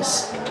trip for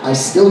this, I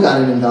still got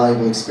an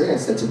invaluable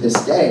experience that to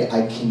this day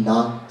I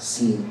cannot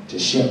seem to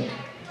shake,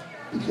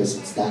 because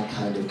it's that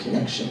kind of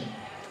connection.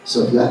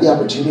 So if you have the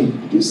opportunity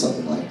to do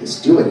something like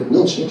this, do it. It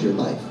will change your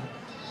life.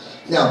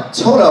 Now,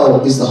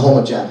 Tono is the home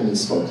of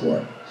Japanese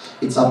folklore.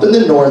 It's up in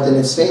the north, and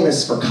it's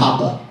famous for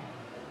kappa.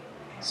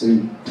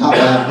 So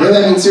kappa,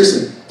 really, I mean,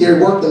 seriously, they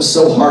worked them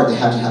so hard they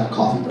had to have a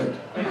coffee break.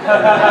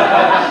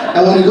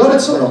 And when you go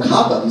to Tono,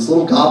 kappa, these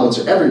little goblets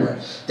are everywhere.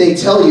 They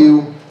tell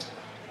you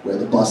where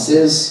the bus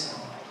is.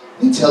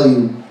 They tell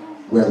you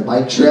where the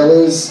bike trail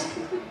is.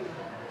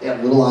 They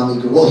have little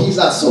Ami. Well, he's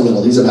not so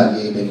little. He's about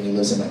yay big, and he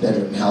lives in my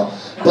bedroom now.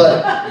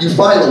 But you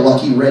find a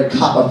lucky red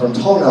kappa from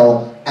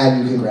Tono,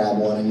 and you can grab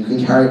one, and you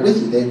can carry it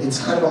with you.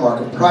 It's kind of a mark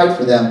of pride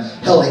for them.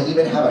 Hell, they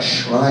even have a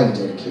shrine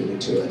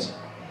dedicated to it.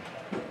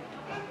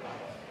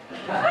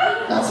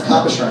 That's the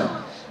kappa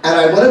shrine. And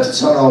I went up to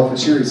Tono for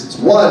two reasons.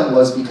 One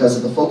was because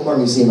of the Folklore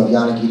Museum of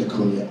Yanagita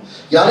Kunio.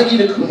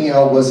 Yanagita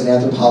Kunio was an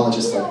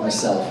anthropologist like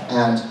myself,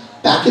 and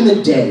back in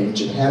the day, when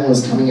Japan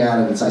was coming out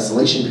of its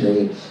isolation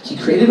period, he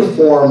created a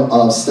form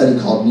of study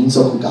called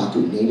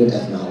Minzoku-gaku, native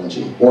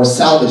ethnology, or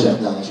salvage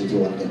ethnology if you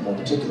want to get more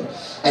particular.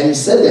 And he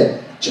said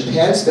that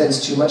Japan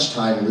spends too much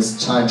time in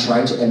this time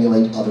trying to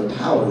emulate other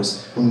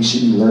powers when we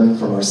should be learning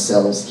from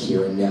ourselves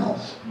here and now.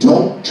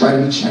 Don't try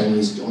to be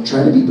Chinese, don't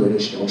try to be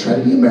British, don't try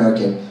to be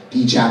American,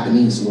 be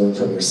Japanese, learn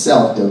from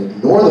yourself, don't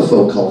ignore the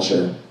folk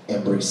culture,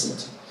 embrace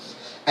it.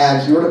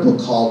 And he wrote a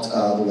book called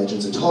The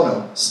Legends of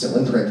Tono, still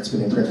in print. It's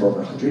been in print for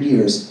over 100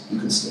 years. You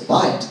can still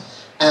buy it.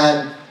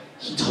 And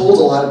he told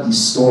a lot of these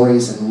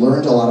stories and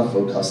learned a lot of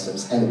folk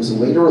customs, and it was a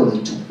way to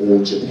relate to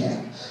old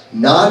Japan.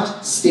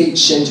 Not state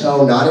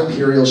Shinto, not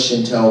imperial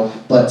Shinto,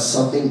 but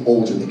something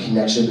older, the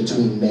connection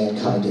between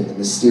mankind and the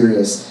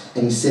mysterious.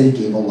 And he said it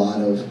gave a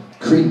lot of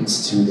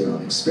credence to their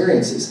own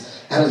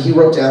experiences. And he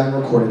wrote down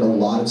and recorded a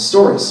lot of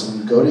stories. So when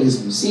you go to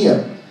his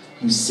museum,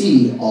 you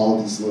see all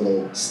these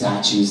little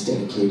statues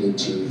dedicated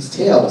to his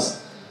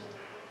tales,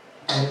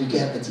 and you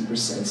get a deeper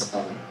sense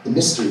of the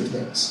mystery of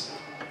things.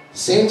 The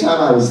same time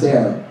I was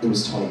there, it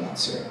was Tono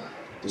Matsuri.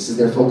 This is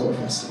their folklore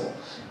festival.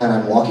 And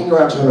I'm walking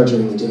around Tono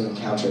during the day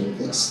encountering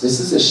this.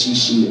 This is a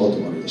shishi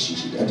odori,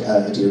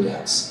 a deer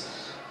dance.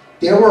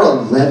 There were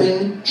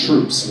 11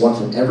 troops, one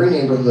from every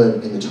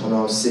neighborhood in the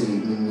Tono city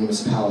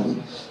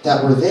municipality,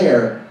 that were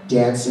there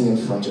dancing in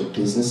front of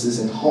businesses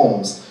and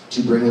homes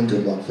to bring in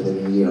good luck for the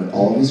new year. And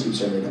all of these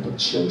groups are made up of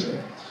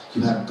children.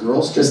 You have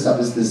girls dressed up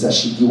as the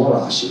Zashiki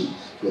Warashi.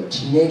 You have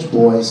teenage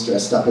boys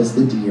dressed up as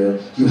the deer.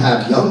 You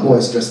have young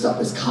boys dressed up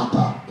as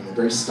kappa, in a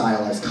very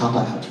stylized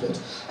kappa outfit.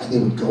 And they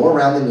would go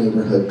around the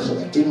neighborhood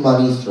collecting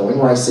money, throwing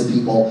rice at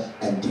people,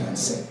 and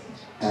dancing.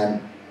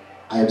 And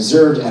I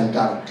observed and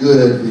got a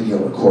good video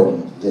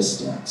recording of this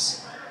dance.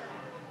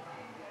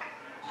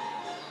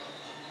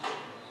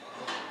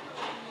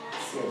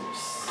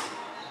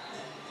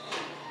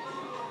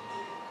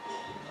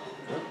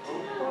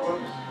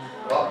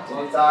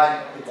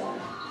 Die.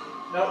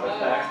 Nope, it's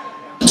back.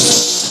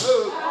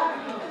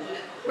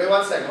 Wait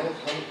 1 second.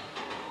 Let me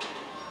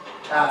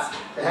pass.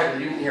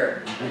 Henry, you can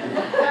hear it.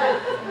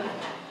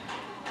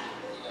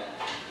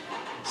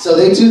 So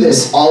they do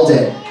this all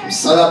day, from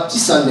sun up to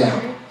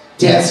sundown,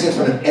 dancing in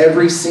front of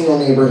every single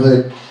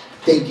neighborhood.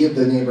 They give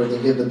the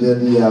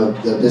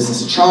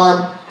business a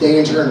charm. They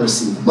in turn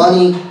receive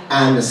money,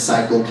 and the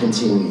cycle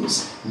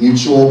continues.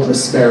 Mutual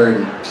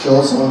prosperity,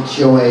 Kyozon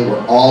Kyoe,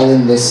 we're all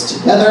in this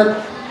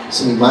together,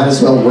 so we might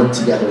as well work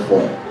together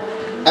for it.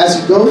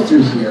 As you go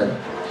through here,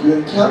 you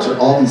encounter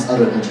all these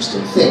other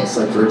interesting things,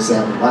 like for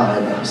example, wow, I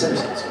have my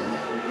percentage notes.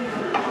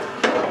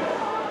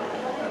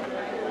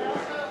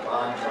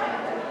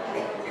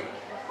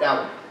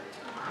 Now,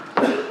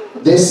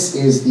 this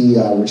is the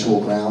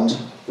ritual ground,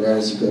 where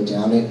as you go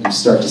down it, you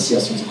start to see all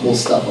sorts of cool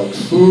stuff like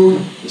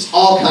food. There's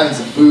all kinds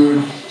of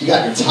food. You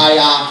got your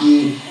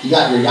taiyaki, you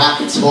got your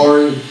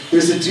yakitori.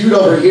 There's a dude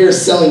over here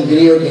selling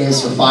video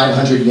games for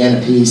 500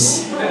 yen a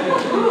piece.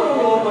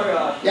 Oh my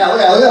god. Yeah, look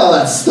at all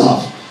that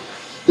stuff.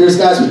 There's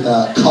guys with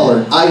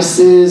colored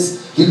ices.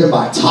 You can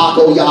buy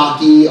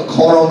takoyaki,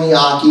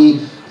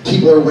 okonomiyaki.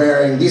 People are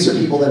wearing, these are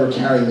people that are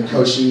carrying the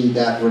koshi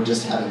that were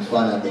just having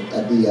fun at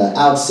the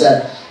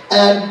outset.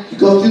 And you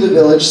go through the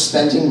village,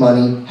 spending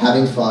money,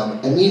 having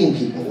fun, and meeting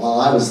people. While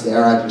I was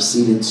there, I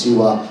proceeded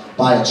to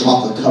buy a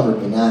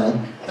chocolate-covered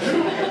banana.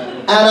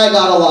 And I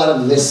got a lot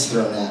of this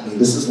thrown at me.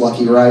 This is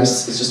lucky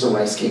rice. It's just a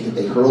rice cake that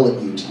they hurl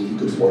at you to give you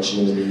good fortune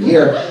in the new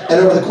year. And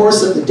over the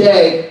course of the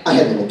day, I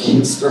had little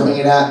kids throwing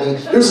it at me.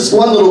 There was this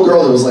one little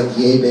girl that was like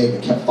yay big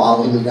that kept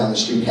following me down the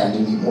street,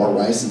 handing me more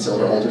rice until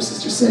her older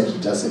sister said, he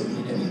doesn't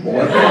need any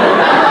more.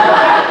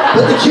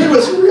 But the kid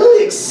was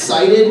really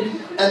excited.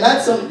 And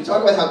that's something, we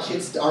talk about how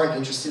kids aren't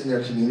interested in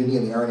their community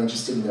and they aren't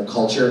interested in their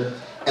culture.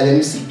 And then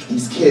you see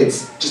these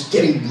kids just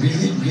getting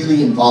really,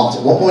 really involved.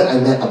 At one point I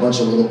met a bunch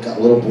of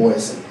little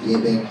boys, like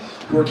yay big,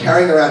 who were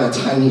carrying around a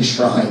tiny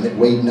shrine that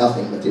weighed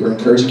nothing, but they were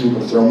encouraging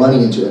people to throw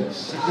money into it.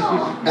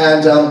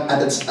 And at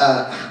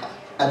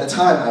the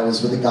time I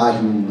was with a guy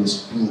who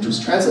was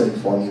translating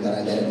for me that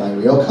I met at my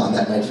ryokan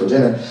that night for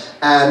dinner.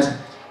 And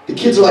the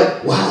kids were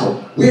like, wow,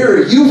 where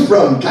are you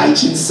from,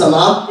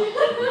 Gaijin-sama?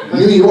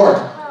 New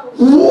York.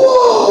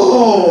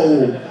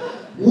 Whoa!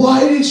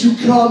 Why did you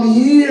come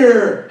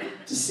here?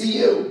 To see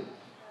you.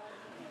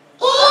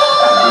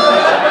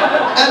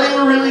 And they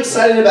were really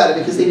excited about it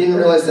because they didn't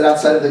realize that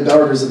outside of the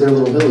borders of their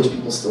little village,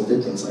 people still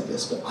did things like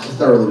this. But I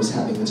thoroughly was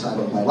having the time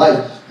of my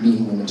life,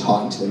 meeting them and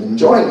talking to them and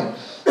enjoying it.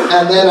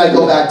 And then I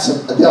go back to,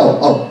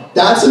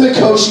 that's a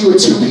mikoshi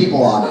with 2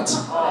 people on it.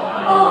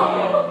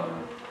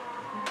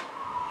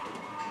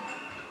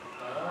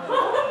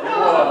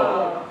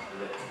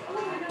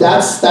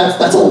 That's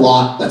a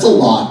lot. That's a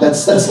lot.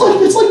 It's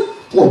like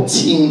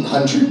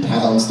 1,400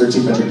 pounds,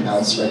 1,300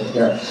 pounds right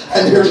there.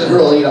 And they're just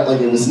hurling it up like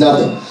it was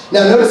nothing.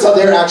 Now notice how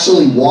they're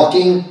actually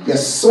walking. You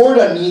sort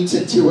of need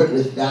to do it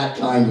with that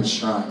kind of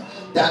shrine.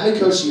 That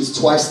mikoshi is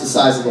twice the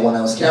size of the one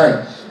I was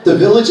carrying. The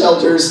village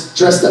elders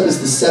dressed up as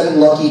the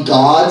 7 lucky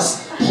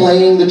gods,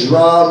 playing the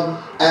drum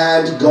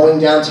and going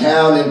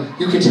downtown, and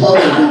you can tell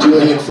they've been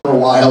doing it for a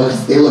while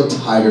because they look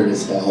tired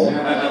as hell.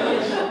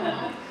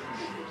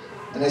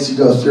 And as you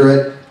go through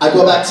it, I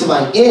go back to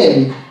my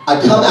inn. I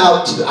come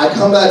out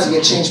to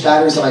get changed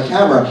batteries on my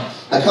camera.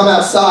 I come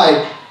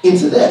outside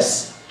into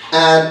this,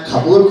 and a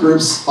couple of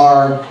groups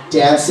are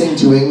dancing,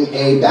 doing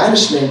a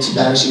banishment to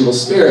banish evil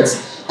spirits.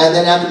 And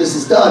then after this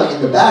is done,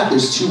 in the back,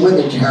 there's 2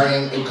 women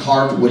carrying a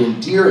carved wooden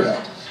deer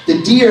head.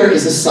 The deer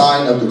is a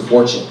sign of good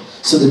fortune.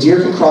 So the deer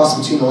can cross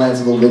between the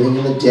lands of the living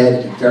and the dead,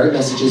 it can carry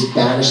messages,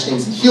 banish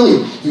things, and heal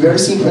you. If you've ever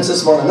seen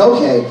Princess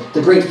Mononoke,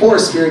 the great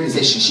forest spirit is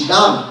a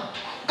shishigami.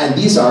 And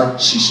these are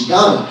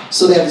shishigami.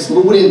 So they have this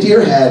little wooden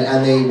deer head,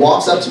 and they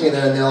walks up to me, and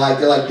they're like,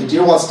 the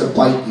deer wants to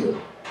bite you.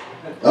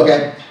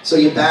 Okay, so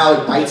you bow,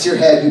 it bites your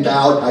head, you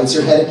bow, it bites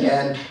your head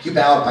again, you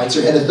bow, it bites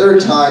your head a 3rd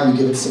time, you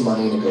give it some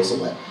money, and it goes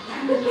away.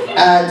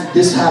 And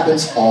this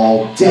happens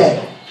all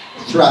day,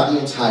 throughout the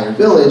entire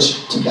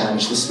village, to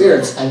banish the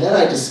spirits. And then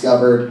I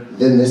discovered,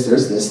 there's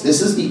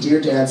this is the deer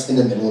dance in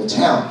the middle of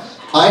town.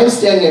 I am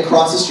standing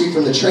across the street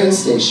from the train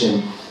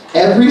station.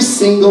 Every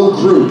single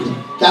group,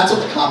 that's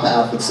what the kappa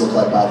outfits look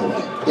like, by the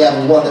way. They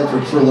have one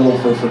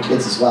for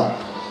kids as well.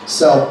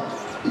 So,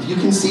 if you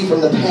can see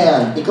from the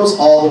pan, it goes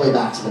all the way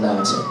back to the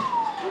mountain.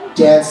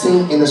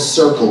 Dancing in a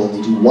circle, and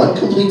they do one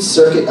complete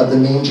circuit of the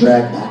main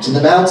drag back to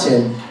the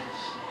mountain,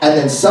 and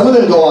then some of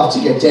them go off to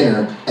get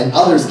dinner, and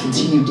others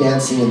continue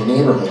dancing in the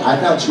neighborhood. I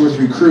found 2 or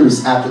 3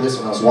 crews after this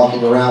when I was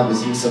walking around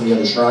visiting some of the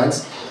other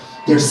shrines.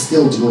 They're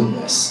still doing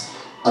this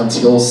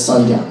until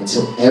sundown,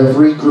 until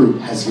every group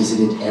has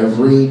visited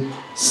every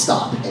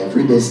stop,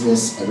 every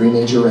business, every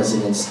major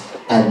residence,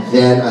 and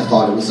then I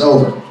thought it was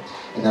over.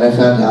 And then I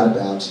found out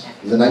about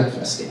the night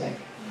festival.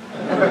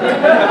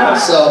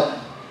 So,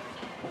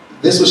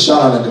 this was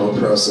shot on a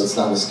GoPro, so it's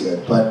not as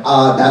good. But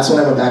that's when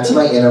I went back to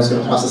my inn. I was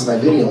going to process my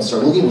video and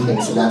start looking for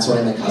things, and that's when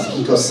I met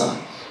Kazuhiko-san.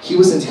 He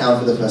was in town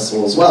for the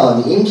festival as well,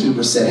 and the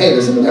innkeeper said, hey,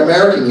 there's an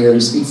American here who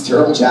speaks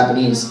terrible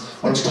Japanese.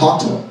 Why don't you talk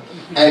to him?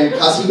 And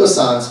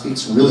Kazuhiko-san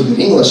speaks really good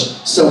English,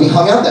 so we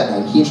hung out that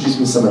night. He introduced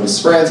me to some of his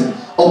friends, and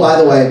oh, by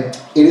the way,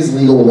 it is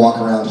legal to walk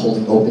around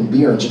holding open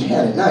beer in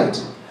Japan at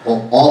night.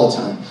 Well, all the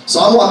time. So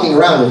I'm walking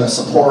around with a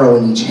Sapporo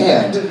in each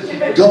hand,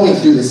 going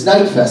through this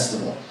night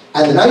festival.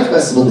 And the night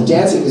festival, the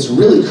dancing is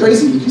really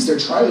crazy because they're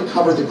trying to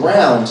cover the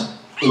ground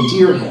in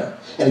deer hair.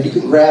 And if you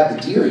can grab the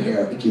deer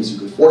hair, it gives you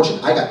good fortune.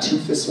 I got 2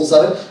 fistfuls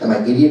of it, and my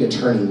idiot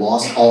attorney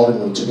lost all of it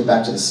when he took it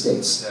back to the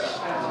States.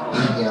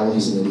 Yeah, well,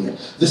 he's an idiot.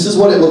 This is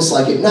what it looks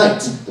like at night.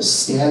 The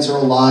stands are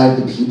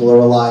alive, the people are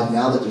alive.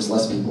 Now that there's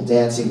less people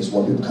dancing, there's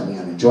more people coming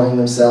out and enjoying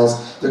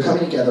themselves. They're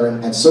coming together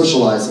and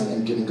socializing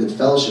and giving good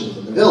fellowship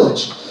within the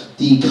village.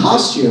 The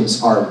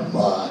costumes are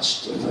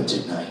much different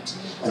at night,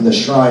 and the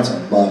shrines are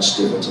much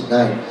different at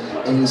night.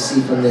 And you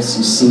see from this,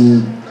 you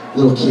see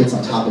little kids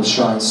on top of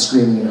shrines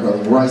screaming and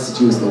hurling rice at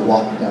you as they're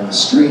walking down the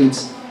street.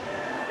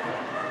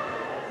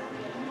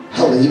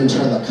 Hell, they even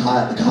turn the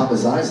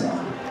kappa's eyes on.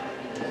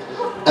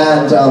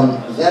 And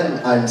then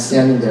I'm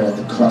standing there at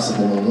the crux of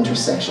the main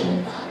intersection,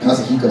 and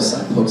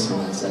Kazuhiko-san pokes me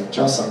and he's like,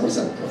 "Joe-san, what does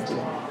that look like to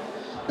you?"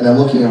 And I'm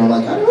looking and I'm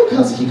like, "I don't know,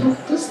 Kazuhiko,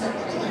 what does that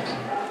look like?"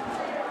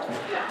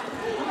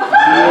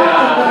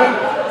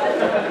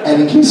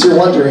 And in case you're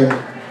wondering,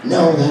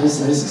 no, that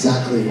is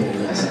exactly what it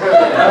is.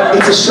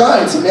 It's a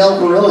shrine to male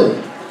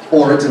virility,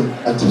 or a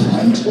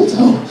divine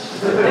dildo.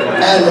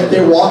 And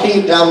they're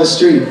walking down the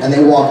street, and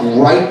they walk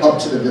right up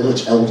to the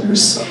village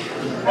elders.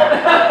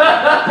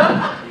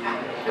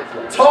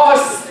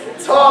 Toss,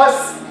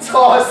 toss,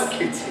 toss,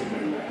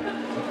 continue.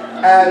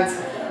 And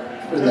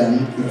for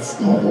them, it's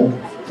normal.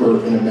 For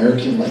an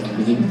American like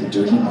me with a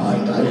dirty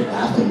mind, I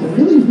laugh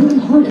really, really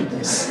hard at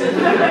this.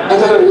 And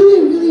I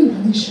really, really,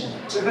 really shouldn't.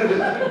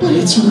 But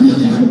it's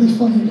really, really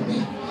funny to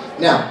me.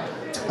 Now,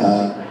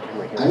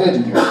 I'm gonna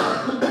do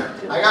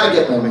I gotta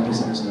get my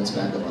presenter's notes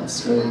back up on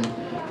screen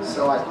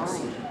so I can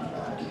see.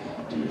 Okay,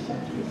 do your thing,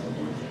 do your thing,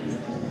 do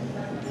your thing.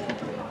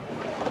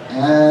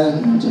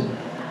 And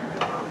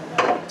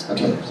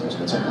okay, so I'm just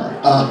gonna check out.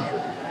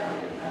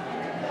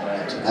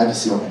 Alright, I have to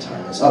see what my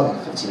time is. Oh,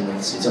 15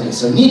 minutes. Okay,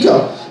 so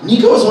Nikko.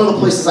 Nikko is one of the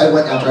places I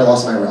went after I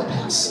lost my rail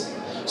pass.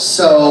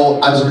 So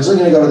I was originally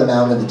going to go to the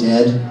Mountain of the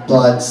Dead,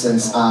 but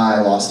since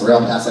I lost the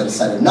rail pass, I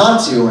decided not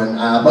to, and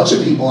a bunch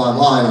of people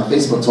online on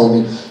Facebook told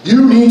me,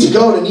 "You need to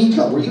go to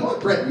Nikko." Were you on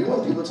Brent? Were you one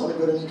of the people who told me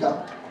to go to Nikko?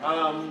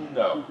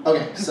 No.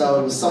 Okay, so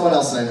it was someone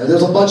else I know. There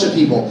was a bunch of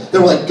people. They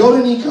were like, "Go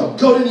to Nikko,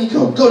 go to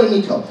Nikko, go to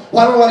Nikko."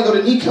 Why do I want to go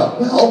to Nikko?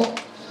 Well,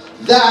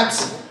 that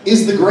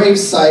is the grave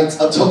site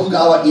of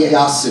Tokugawa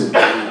Ieyasu.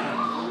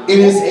 It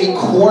is a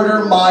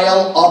 1/4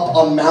 mile up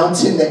a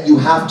mountain that you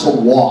have to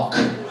walk.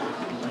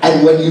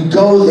 And when you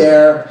go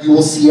there, you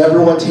will see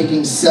everyone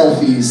taking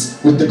selfies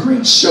with the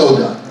great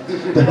shogun.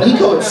 But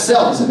Nikko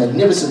itself is a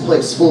magnificent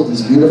place full of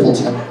these beautiful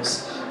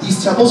temples. These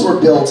temples were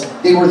built,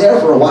 they were there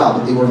for a while,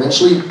 but they were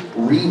eventually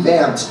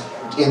revamped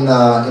in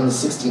the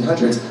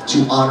 1600s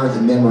to honor the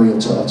memory of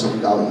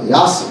Tokugawa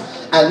Ieyasu.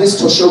 And this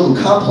Toshogu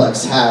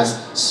complex has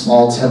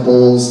small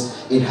temples,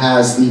 it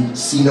has the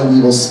see no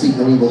evil, speak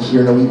no evil,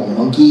 hear no evil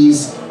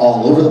monkeys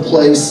all over the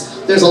place.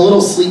 There's a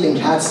little sleeping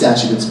cat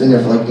statue that's been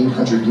there for like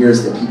 800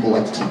 years that people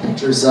like to take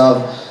pictures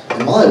of.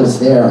 And while I was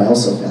there, I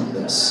also found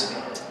this.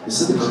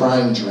 This is the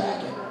Crying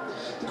Dragon.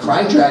 The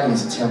Crying Dragon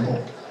is a temple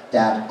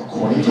that,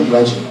 according to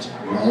legend,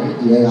 when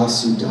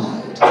Ieyasu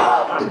died,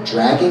 the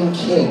Dragon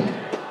King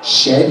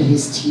shed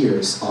his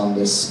tears on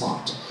this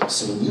spot.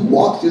 So when you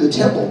walk through the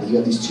temple, you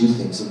have these 2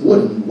 things of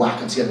wood and you whack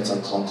them together, it's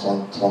like clunk,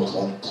 clunk, clunk,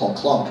 clunk, clunk,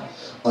 clunk.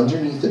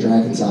 Underneath the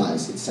dragon's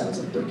eyes, it sounds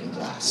like breaking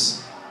glass.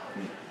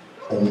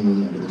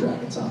 Only under the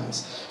dragon's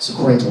eyes. So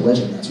according to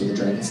legend, that's where the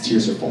dragon's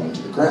tears are falling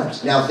to the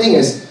ground. Now the thing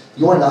is,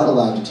 you are not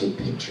allowed to take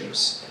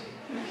pictures.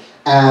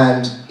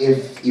 And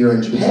if you're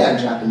in Japan,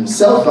 Japanese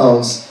cell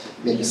phones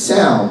make a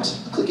sound,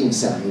 a clicking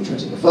sound when you try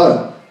to take a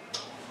photo.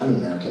 I'm an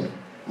American.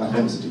 My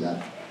phone doesn't do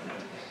that.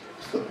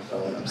 I flip my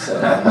phone, I'm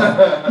set on.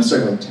 I'm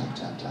starting going tap,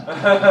 tap, tap,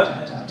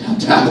 tap, tap, tap, tap,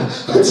 tap,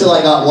 until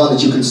I got one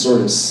that you can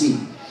sort of see.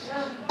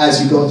 As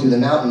you go through the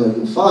mountain, though,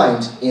 you'll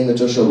find in the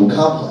Toshogu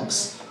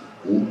complex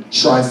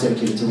shrines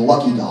dedicated to the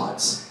lucky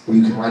gods, where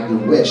you can write your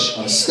wish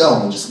on a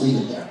stone and just leave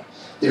it there.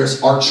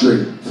 There's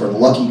archery for the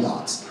lucky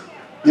gods.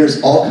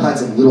 There's all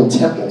kinds of little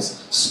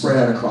temples spread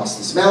out across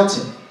this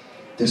mountain.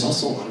 There's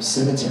also a lot of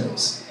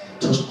cemeteries.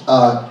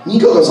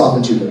 Nikko goes off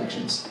in 2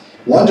 directions.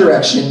 One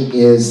direction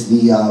is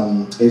the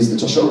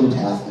Toshogu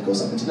path that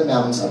goes up into the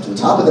mountains, up to the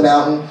top of the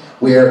mountain,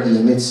 where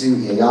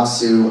Iemitsu,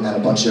 Ieyasu, and a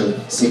bunch of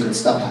sacred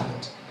stuff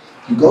happened.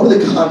 You go to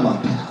the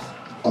Kanma path,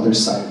 other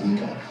side of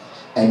Nikko,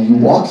 and you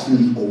walk through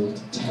the old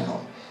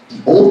town.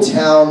 The old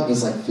town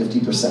is like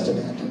 50%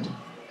 abandoned.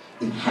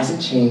 It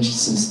hasn't changed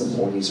since the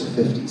 40s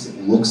or 50s.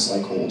 It looks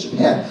like old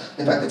Japan.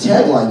 In fact, the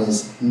tagline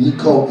is,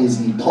 Nikko is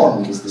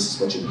Nippon, because this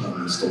is what Japan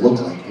used to look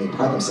like, and they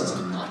pride themselves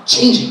on not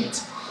changing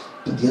it.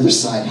 But the other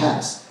side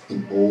has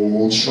an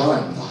old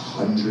shrine with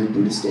 100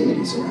 Buddhist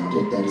deities around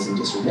it that is in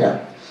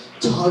disrepair.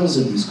 Tons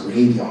of these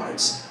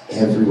graveyards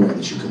everywhere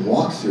that you can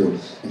walk through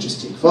and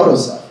just take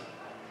photos of.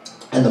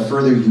 And the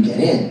further you get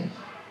in,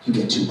 you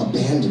get to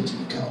abandoned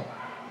Nikko.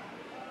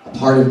 A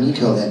part of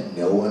Nikko that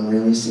no one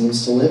really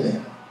seems to live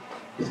in.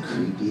 With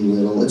creepy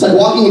little... It's like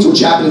walking into a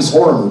Japanese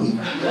horror movie.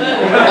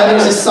 And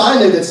there's a sign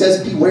there that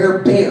says, "Beware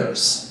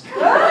bears."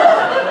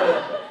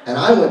 And And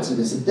I went to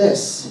visit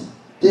this.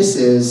 This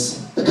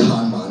is the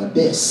Kanman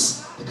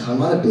Abyss. The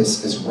Kanman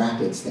Abyss is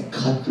rapids that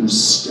cut through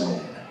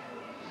stone.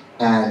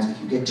 And if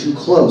you get too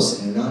close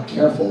and you're not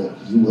careful,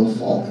 you will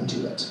fall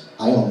into it.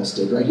 I almost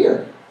did right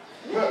here.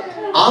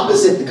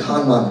 Opposite the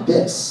Kanman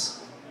Abyss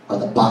are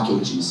the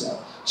Bake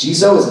Jizo.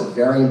 Jizo is a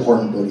very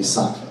important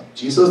bodhisattva.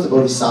 Jizo is the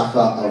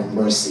bodhisattva of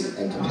mercy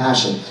and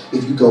compassion.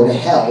 If you go to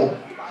hell,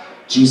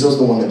 Jizo is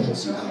the one that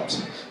pulls you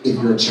out. If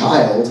you're a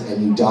child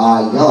and you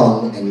die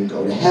young and you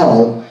go to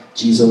hell,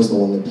 Jizo is the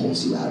one that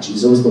pulls you out.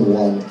 Jizo is the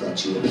one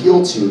that you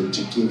appeal to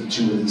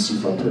release you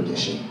from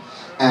perdition.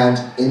 And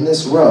in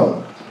this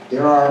row,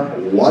 there are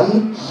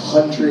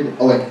 100,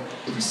 oh wait,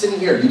 if you're sitting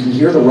here, you can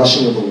hear the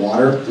rushing of the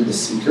water through the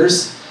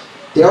speakers.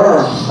 There are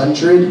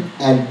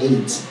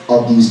 108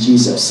 of these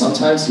Jizos.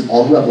 Sometimes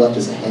all you have left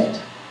is a head.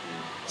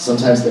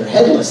 Sometimes they're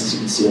headless, as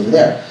you can see over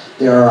there.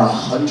 There are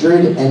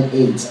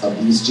 108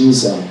 of these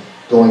Jizo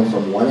going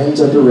from one end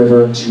of the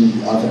river to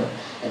the other.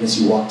 And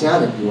as you walk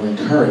down it, you are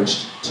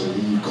encouraged to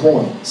leave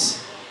coins,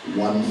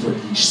 one for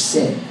each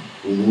sin.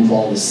 Remove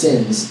all the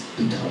sins,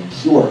 become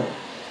pure.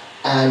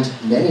 And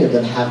many of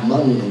them have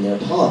money in their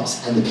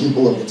palms. And the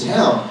people of the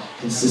town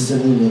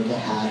consistently make the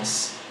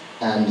hats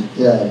and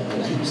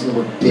I use the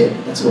word bid,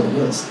 that's what it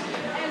is,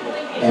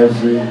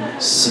 every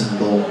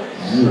single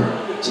year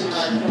to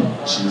keep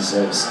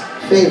Jizo's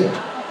favor.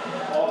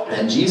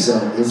 And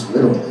Jizo is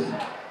literally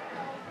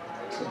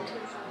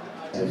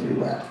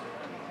everywhere.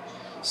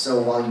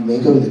 So while you may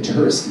go to the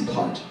touristy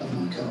part of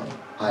Nikko,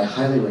 I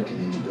highly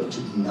recommend you go to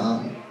the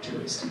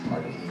non-touristy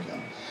part of Nikko.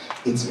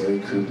 It's very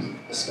creepy,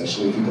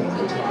 especially if you go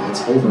on a day and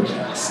it's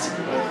overcast.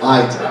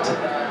 I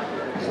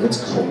did. And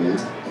it's cold,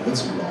 and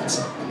it's wet,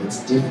 and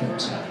it's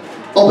different.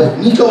 Oh, but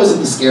Nikko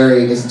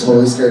isn't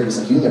totally scary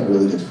because you can get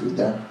really good food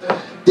there.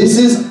 This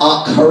is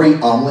curry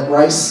omelet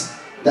rice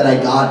that I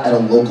got at a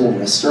local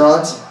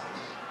restaurant.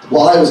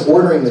 While I was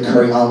ordering the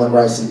curry omelet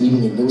rice and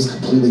eating it, it was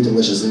completely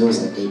delicious, and it was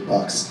like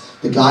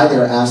 $8. The guy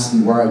there asked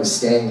me where I was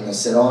staying, and I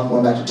said, oh, I'm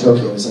going back to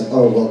Tokyo. I was like,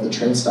 oh, well, the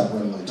train stopped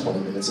running like 20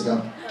 minutes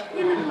ago.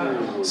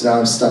 So now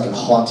I'm stuck in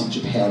haunted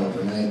Japan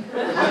overnight.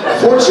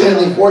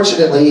 Fortunately,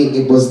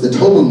 it was the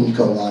Tobu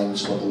Nikko line,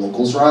 which is what the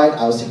locals ride.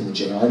 I was taking the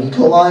JR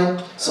Nikko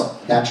line, so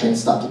that train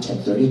stopped at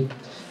 10:30,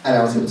 and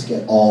I was able to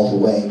get all the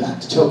way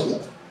back to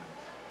Tokyo.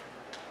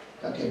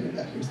 Okay,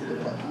 here's the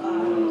good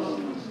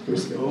one.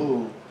 Here's the good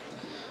one.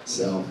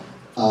 So,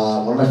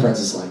 one of my friends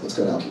is like, let's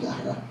go to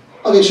Aokigahara.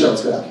 Okay, sure,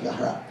 let's go to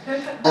Aokigahara.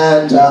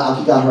 And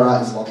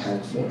Aokigahara is a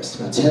volcanic forest.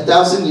 About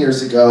 10,000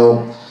 years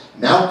ago,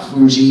 Mount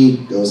Fuji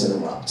goes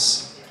and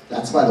erupts.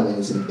 That's, by the way,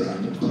 is an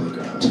abandoned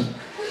playground.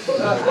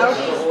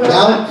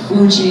 Mount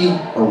Fuji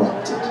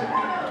erupted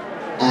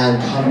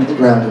and covered the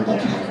ground in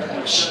volcanic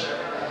ash.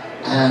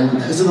 And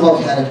because of the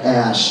volcanic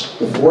ash,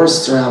 the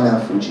forests around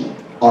Mount Fuji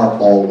are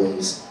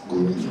always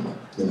green,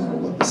 no matter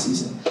what the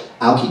season.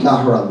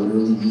 Aokigahara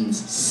literally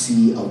means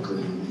sea of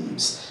green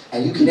leaves.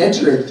 And you can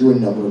enter it through a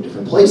number of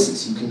different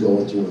places. You can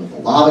go through one of the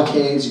lava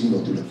caves, you can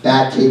go through the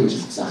Bat Cave, which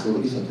is exactly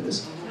what you think it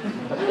is.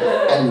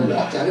 And you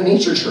walk down a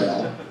nature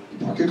trail, you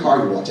park your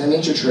car, you walk down a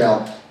nature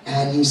trail,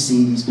 and you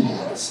see these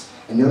paths.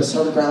 And notice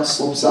how the ground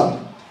slopes up?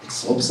 It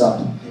slopes up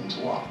and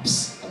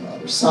drops on the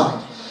other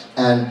side.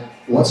 And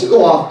once you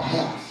go off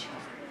path,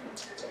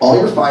 all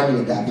you're finding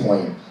at that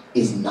point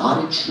is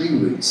knotted tree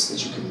roots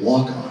that you can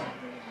walk on.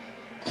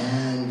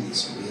 And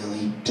these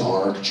really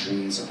dark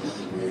trees, a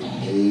really weird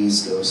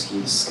haze goes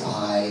through the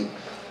sky.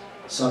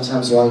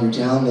 Sometimes while you're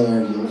down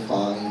there, you'll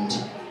find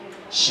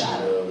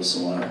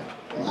shadows or,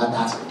 well,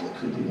 that's a really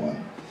creepy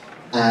one.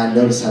 And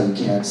notice how you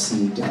can't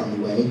see down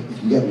the way.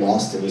 If you get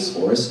lost in this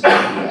forest,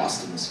 you'll be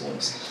lost in this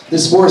forest.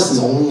 This forest is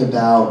only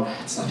about,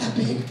 it's not that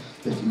big,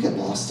 but if you get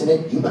lost in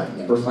it, you might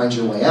never find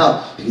your way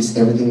out because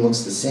everything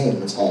looks the same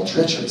and it's all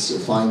treacherous. You'll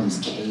find these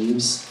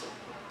caves.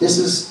 This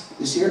is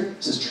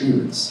tree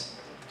roots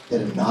that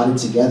have knotted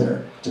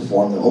together to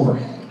form the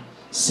overhang,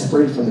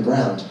 separated from the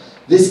ground.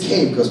 This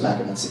cave goes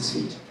back about 6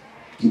 feet.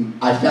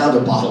 I found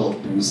a bottle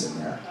of booze in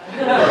there.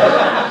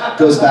 It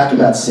goes back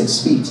about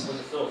 6 feet.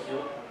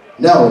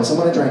 No, and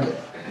someone had drank it.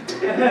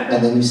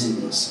 And then you see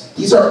these.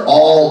 These are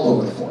all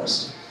over the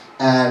forest.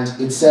 And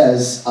it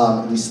says,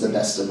 at least the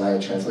best of my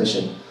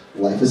translation,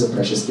 life is a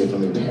precious gift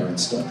from your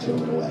parents, don't throw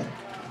it away.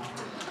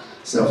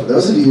 So for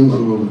those of you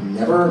who have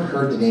never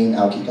heard the name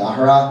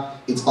Aokigahara,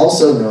 it's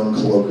also known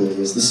colloquially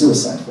as the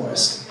suicide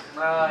forest.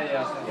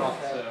 Yes, I thought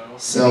so.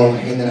 So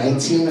in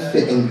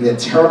the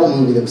terrible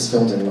movie that was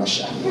filmed in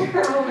Russia.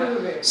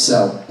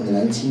 So in the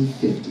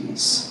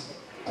 1950s,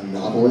 a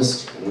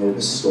novelist wrote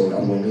a story, a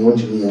Romeo and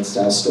Juliet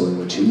style story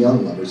where two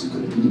young lovers who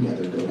couldn't be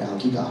together go to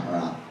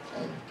Aokigahara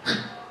and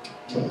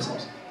kill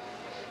themselves.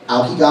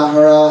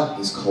 Aokigahara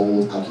is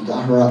cold,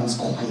 Aokigahara is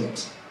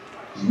quiet.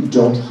 You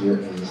don't hear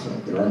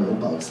anything. There are no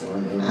bugs, there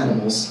are no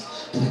animals.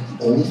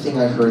 The only thing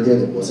I heard there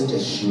that wasn't a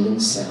human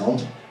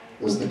sound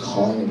was the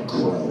cawing of a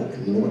crow,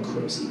 and you know what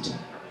crows eat.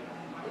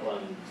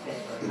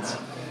 It's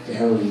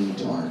very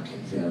dark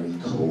and very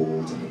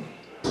cold, and it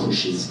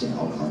pushes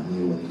down on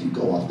you, and if you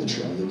go off the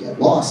trail, you get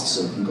lost.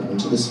 So if you go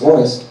into this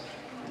forest,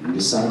 you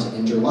decide to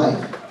end your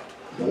life,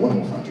 no one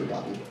will find your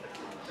body.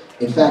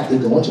 In fact, they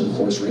go into the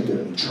forest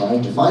regularly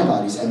trying to find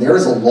bodies, and there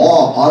is a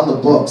law on the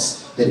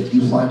books that if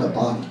you find a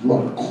body, you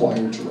are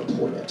required to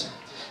report it.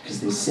 Because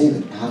they say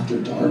that after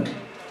dark,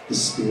 the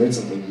spirits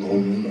of the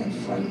lonely and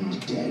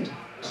frightened dead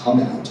come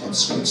out and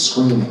start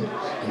screaming,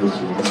 and you'll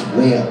hear these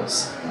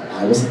wails. Now,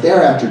 I wasn't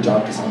there after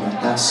dark because I'm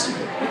not that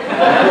stupid.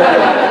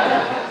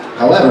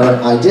 However,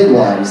 I did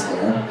while I was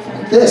there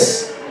find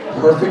this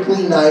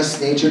perfectly nice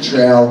nature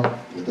trail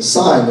with a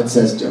sign that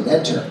says "Don't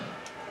enter."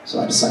 So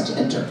I decide to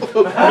enter.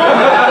 And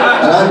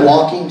I'm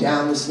walking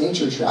down this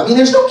nature trail. I mean,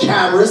 there's no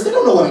cameras. They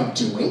don't know what I'm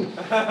doing.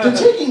 They're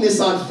taking this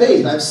on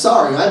faith. I'm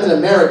sorry. I'm an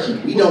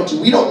American. We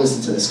don't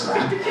listen to this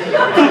crap.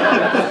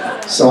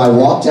 So I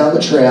walk down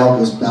the trail. It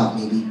was about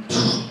maybe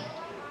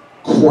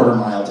quarter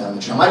mile down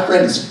the trail. My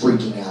friend is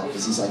freaking out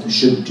because he's like, "You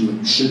shouldn't do it.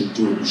 You shouldn't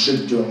do it. You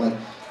shouldn't do it." I'm like,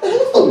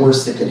 "That's the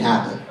worst that could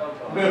happen."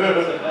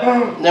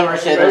 Never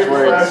say those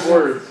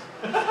words.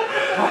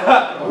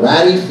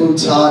 Ratty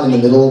futon in the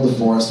middle of the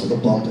forest with a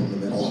bump in the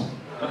middle.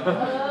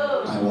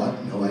 I want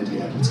no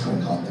idea what's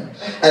going on there.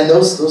 And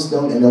those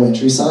no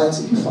entry signs,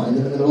 if you find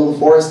them in the middle of the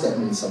forest, that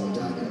means someone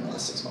died there in the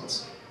last 6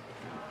 months.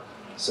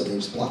 So they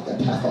just block that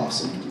path off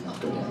so you do not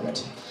go down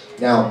it.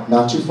 Now,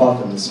 not too far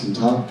from this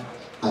futon,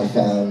 I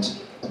found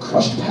a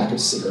crushed pack of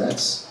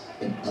cigarettes,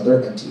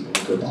 another empty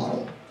liquor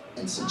bottle,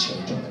 and some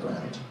change on the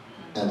ground,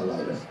 and a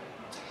lighter.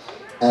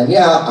 And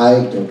yeah,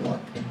 I don't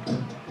want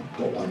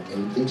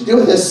anything to do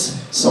with this,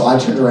 so I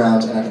turned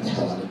around and I got the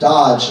hell out of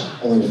Dodge,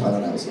 only to find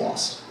out I was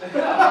lost.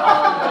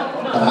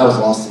 And I was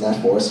lost in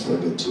that forest for a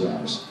good 2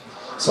 hours.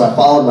 So I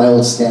followed my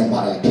old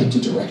standby, I picked a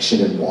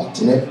direction and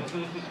walked in it.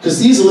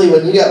 Because easily,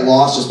 when you get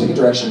lost, just pick a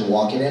direction and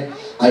walk in it.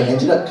 I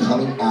ended up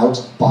coming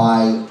out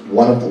by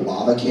one of the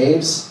lava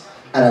caves,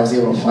 and I was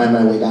able to find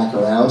my way back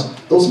around.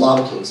 Those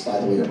lava caves, by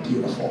the way, are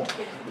beautiful.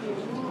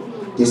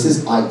 This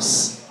is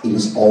ice. It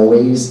is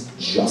always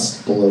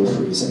just below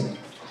freezing.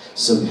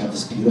 So you have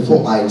this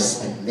beautiful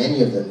ice, and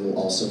many of them you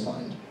will also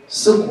find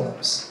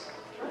silkworms.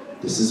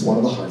 This is one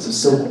of the hearts of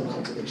silkworm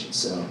cultivation.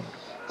 So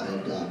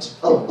I've got,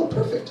 oh,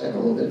 perfect. I have a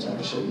little bit of time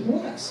to show you the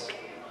last.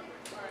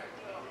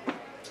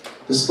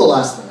 This is the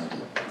last thing I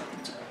do.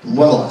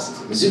 One of the last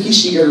things. Mizuki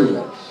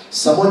Shigeru.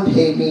 Someone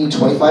paid me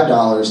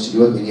 $25 to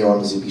do a video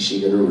on Mizuki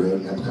Shigeru,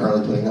 and I'm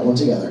currently putting that one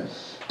together.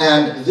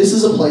 And this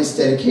is a place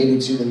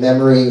dedicated to the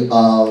memory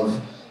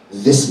of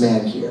this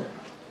man here.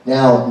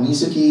 Now,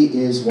 Mizuki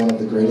is one of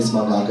the greatest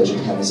mangaka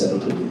Japan has ever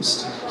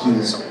produced. He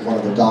is one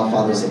of the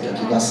godfathers of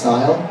Gekiga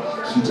style.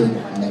 He did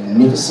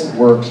magnificent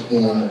work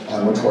in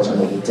Onward Towards Our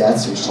Noble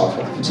Deaths, which talks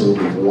about the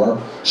futility of war.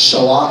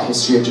 Showa, A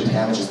History of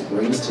Japan, which is the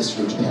greatest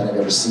history of Japan I've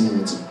ever seen.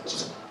 It's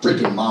just a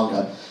freaking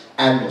manga.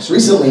 And most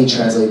recently,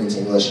 translated into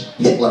English,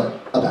 Hitler,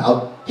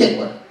 about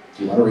Hitler. If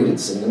you want to read it,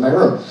 send it in my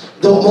room.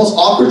 The most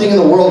awkward thing in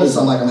the world is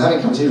I'm having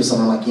a conversation with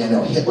someone, I'm like, yeah,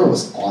 no, Hitler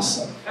was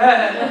awesome.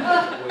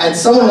 And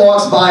someone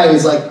walks by and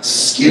he's like,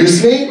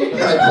 excuse me?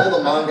 And I pull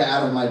the manga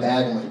out of my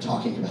bag and I'm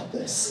talking about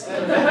this.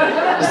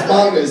 This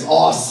manga is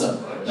awesome.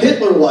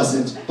 Hitler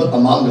wasn't, but the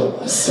manga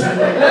was.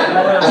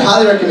 I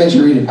highly recommend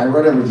you read it. I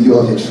wrote a review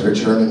of it for a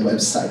German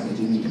website and I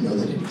didn't even know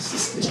that it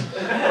existed.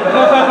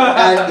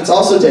 And it's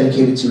also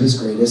dedicated to his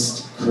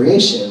greatest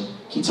creation,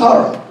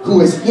 Kitaro,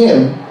 who is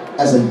him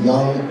as a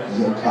young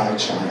yokai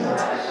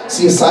child.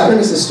 See, aside from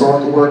his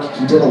historical work,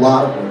 he did a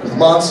lot of work with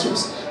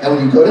monsters. And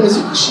when you go to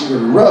Mizuki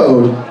Shigeru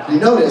Road, you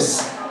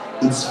notice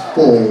it's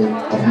full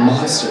of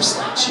monster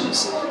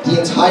statues. The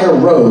entire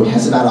road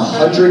has about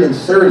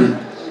 130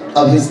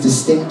 of his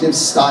distinctive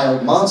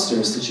styled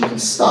monsters that you can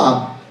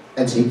stop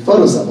and take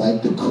photos of,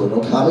 like the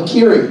Kuro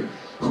Kamakiri,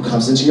 who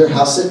comes into your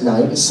house at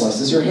night and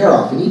slices your hair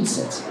off and eats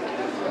it.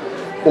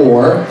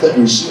 Or the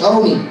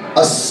Ushi-Oni,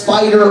 a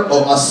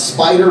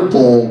spider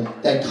bull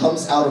that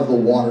comes out of the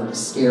water to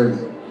scare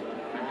you.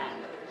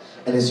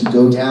 And as you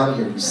go down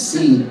here, you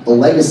see the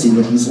legacy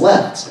that he's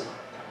left.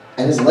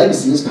 And his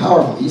legacy is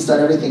powerful. He's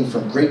done everything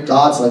from great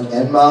gods like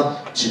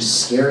Enma to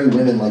scary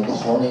women like the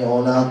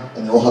Hone-Onna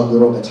and the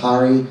Ohaguro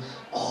Batari.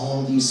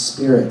 All these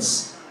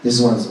spirits. This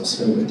is one of his most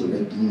favorite, the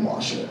red bean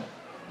washer,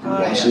 who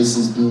washes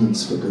his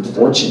beans for good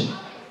fortune.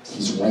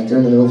 He's right there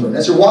in the middle of the road.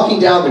 As you're walking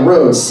down the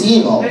road,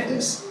 seeing all of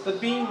this. The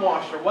bean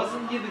washer,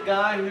 wasn't he the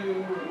guy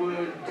who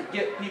would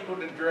get people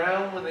to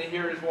drown when they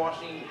hear he's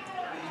washing?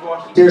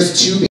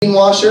 There's two bean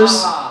washers.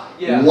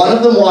 Yeah. One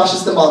of them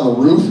washes them on the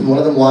roof, and one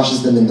of them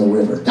washes them in the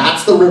river.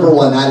 That's the river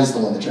one. That is the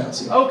one that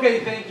drowns you. Okay,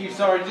 thank you.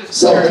 Sorry, just.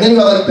 So, and then you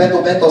have like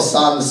Beto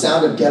Beto-san, the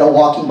sound of Ghetto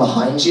walking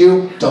behind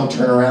you. Don't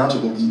turn around;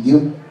 it will eat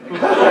you.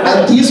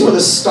 And these were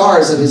the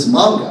stars of his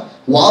manga.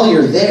 While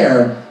you're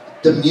there,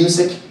 the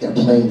music, they're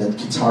playing the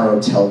Kitaro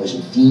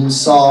television theme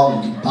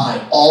song. You can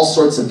buy all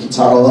sorts of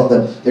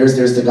Kitaro. There's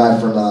the guy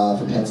from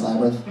Pan's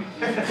Labyrinth.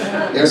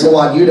 There's a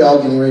Juan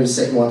Yudo getting ready to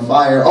set you on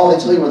fire. Oh, they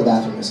tell you where the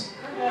bathroom is.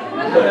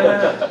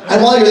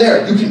 And while you're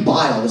there, you can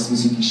buy all this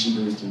Mizuki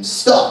Shigeru themed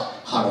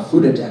stuff.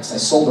 Hanafuda decks. I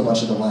sold a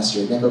bunch of them last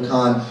year at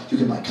NekoCon. You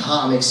can buy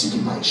comics, you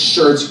can buy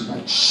shirts, you can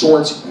buy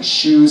shorts, you can buy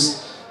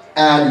shoes.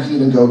 And you can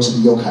even go to the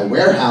Yokai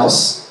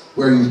Warehouse,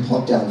 where you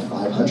plunk down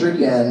 500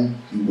 yen,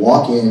 you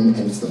walk in, and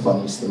it's the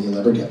funniest thing you'll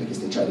ever get because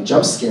they try to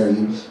jump scare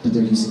you, but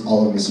they're using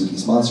all of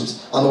Mizuki's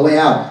monsters. On the way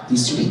out,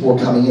 these two people were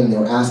coming in and they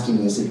were asking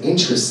me, is it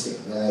interesting?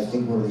 And I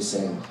think, what were they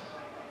saying?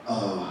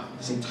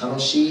 They say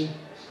Tanoshi?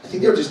 I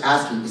think they were just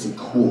asking, is it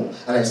cool?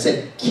 And I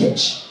said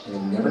kitsch, and I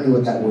never knew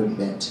what that word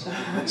meant.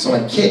 So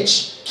I'm like,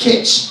 kitsch,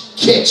 kitsch,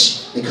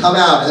 kitsch. They come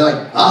out and they're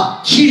like,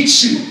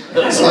 kichu.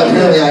 So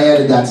apparently I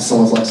added that to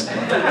someone's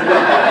lexicon.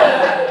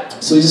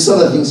 So these are some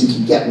of the things you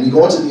can get. When you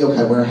go into the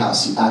yokai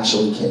warehouse, you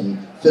actually can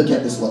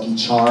get this lucky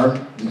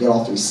charm. You get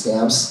all 3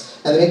 stamps.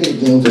 And they make it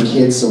a game for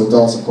kids, so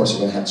adults, of course, are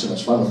going to have too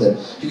much fun with it.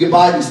 You can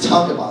buy these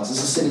tankobons.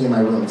 This is sitting in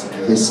my room. It's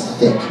like this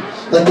thick.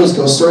 Like those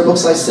ghost story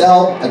books I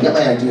sell, I get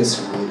my ideas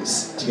from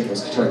these to get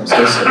those ghost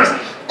stories.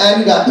 And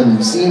you got the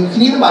museum. You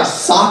can even buy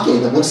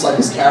sake that looks like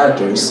his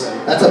characters.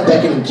 That's a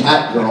beckoning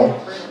cat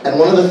girl. And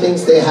one of the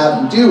things they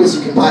have you do is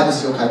you can buy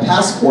this yokai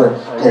passport,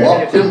 go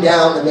up and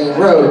down the main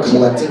road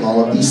collecting all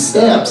of these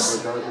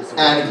stamps.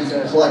 And if you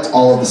can collect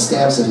all of the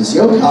stamps of his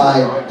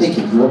yokai, they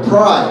give you a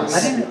prize.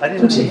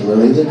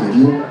 Particularly, they give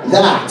you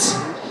that.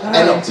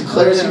 And it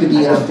declares you to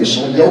be an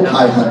official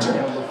yokai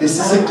hunter. This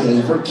is a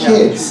game for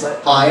kids.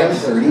 I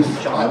was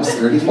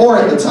 34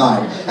 at the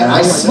time, and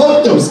I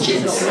smoked those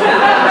kids.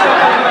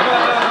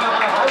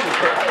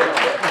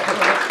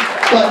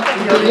 But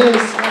the thing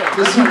is,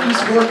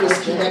 Mizuki's work was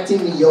connecting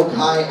the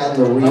yokai and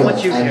the real, and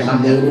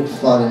he made it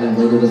fun and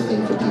he made it a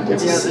thing for people to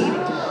see.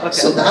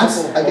 So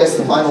that's, I guess,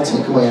 the final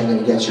takeaway I'm going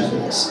to get you for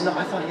this.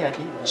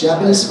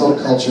 Japanese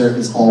folk culture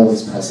is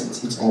always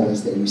present. It's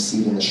always there. You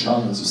see it in the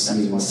shrines, you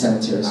see it in the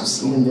cemeteries, you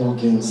see it in little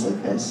games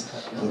like this.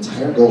 The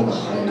entire goal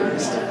behind it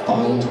is to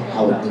find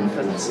how it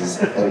influences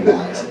the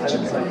lives of the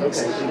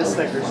Japanese.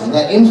 And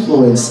that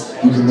influence,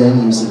 you can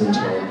then use it in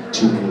turn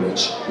to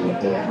enrich your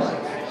own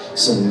life.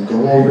 So when you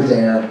go over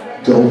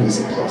there, go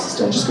visit places.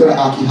 Don't just go to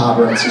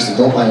Akihabara, and seriously,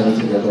 don't buy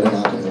anything there, go to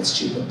Nakano, it's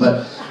cheaper.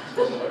 But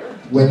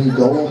when you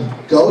go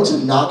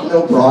to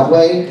Nakano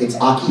Broadway, it's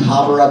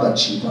Akihabara, but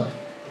cheaper.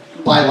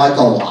 By like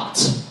a lot.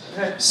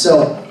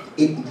 So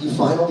you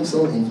find all these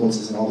little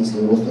influences and all these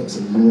little things,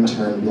 and you in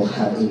turn will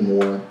have a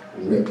more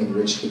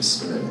enriched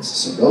experience.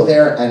 So go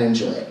there and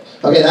enjoy it.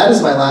 Okay, that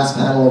is my last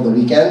panel of the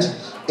weekend.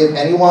 If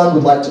anyone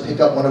would like to pick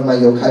up one of my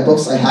yokai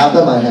books, I have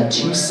them. I have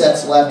 2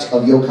 sets left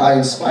of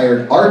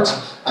yokai-inspired art.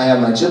 I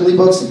have my Ghibli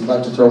books. If you'd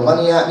like to throw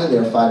money at me,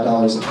 they're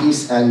 $5 a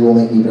piece, and you will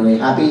make me very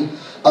happy.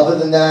 Other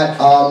than that,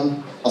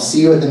 I'll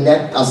see you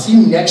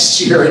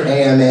next year at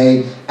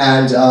AMA,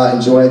 and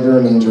enjoy the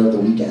remainder of the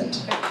weekend.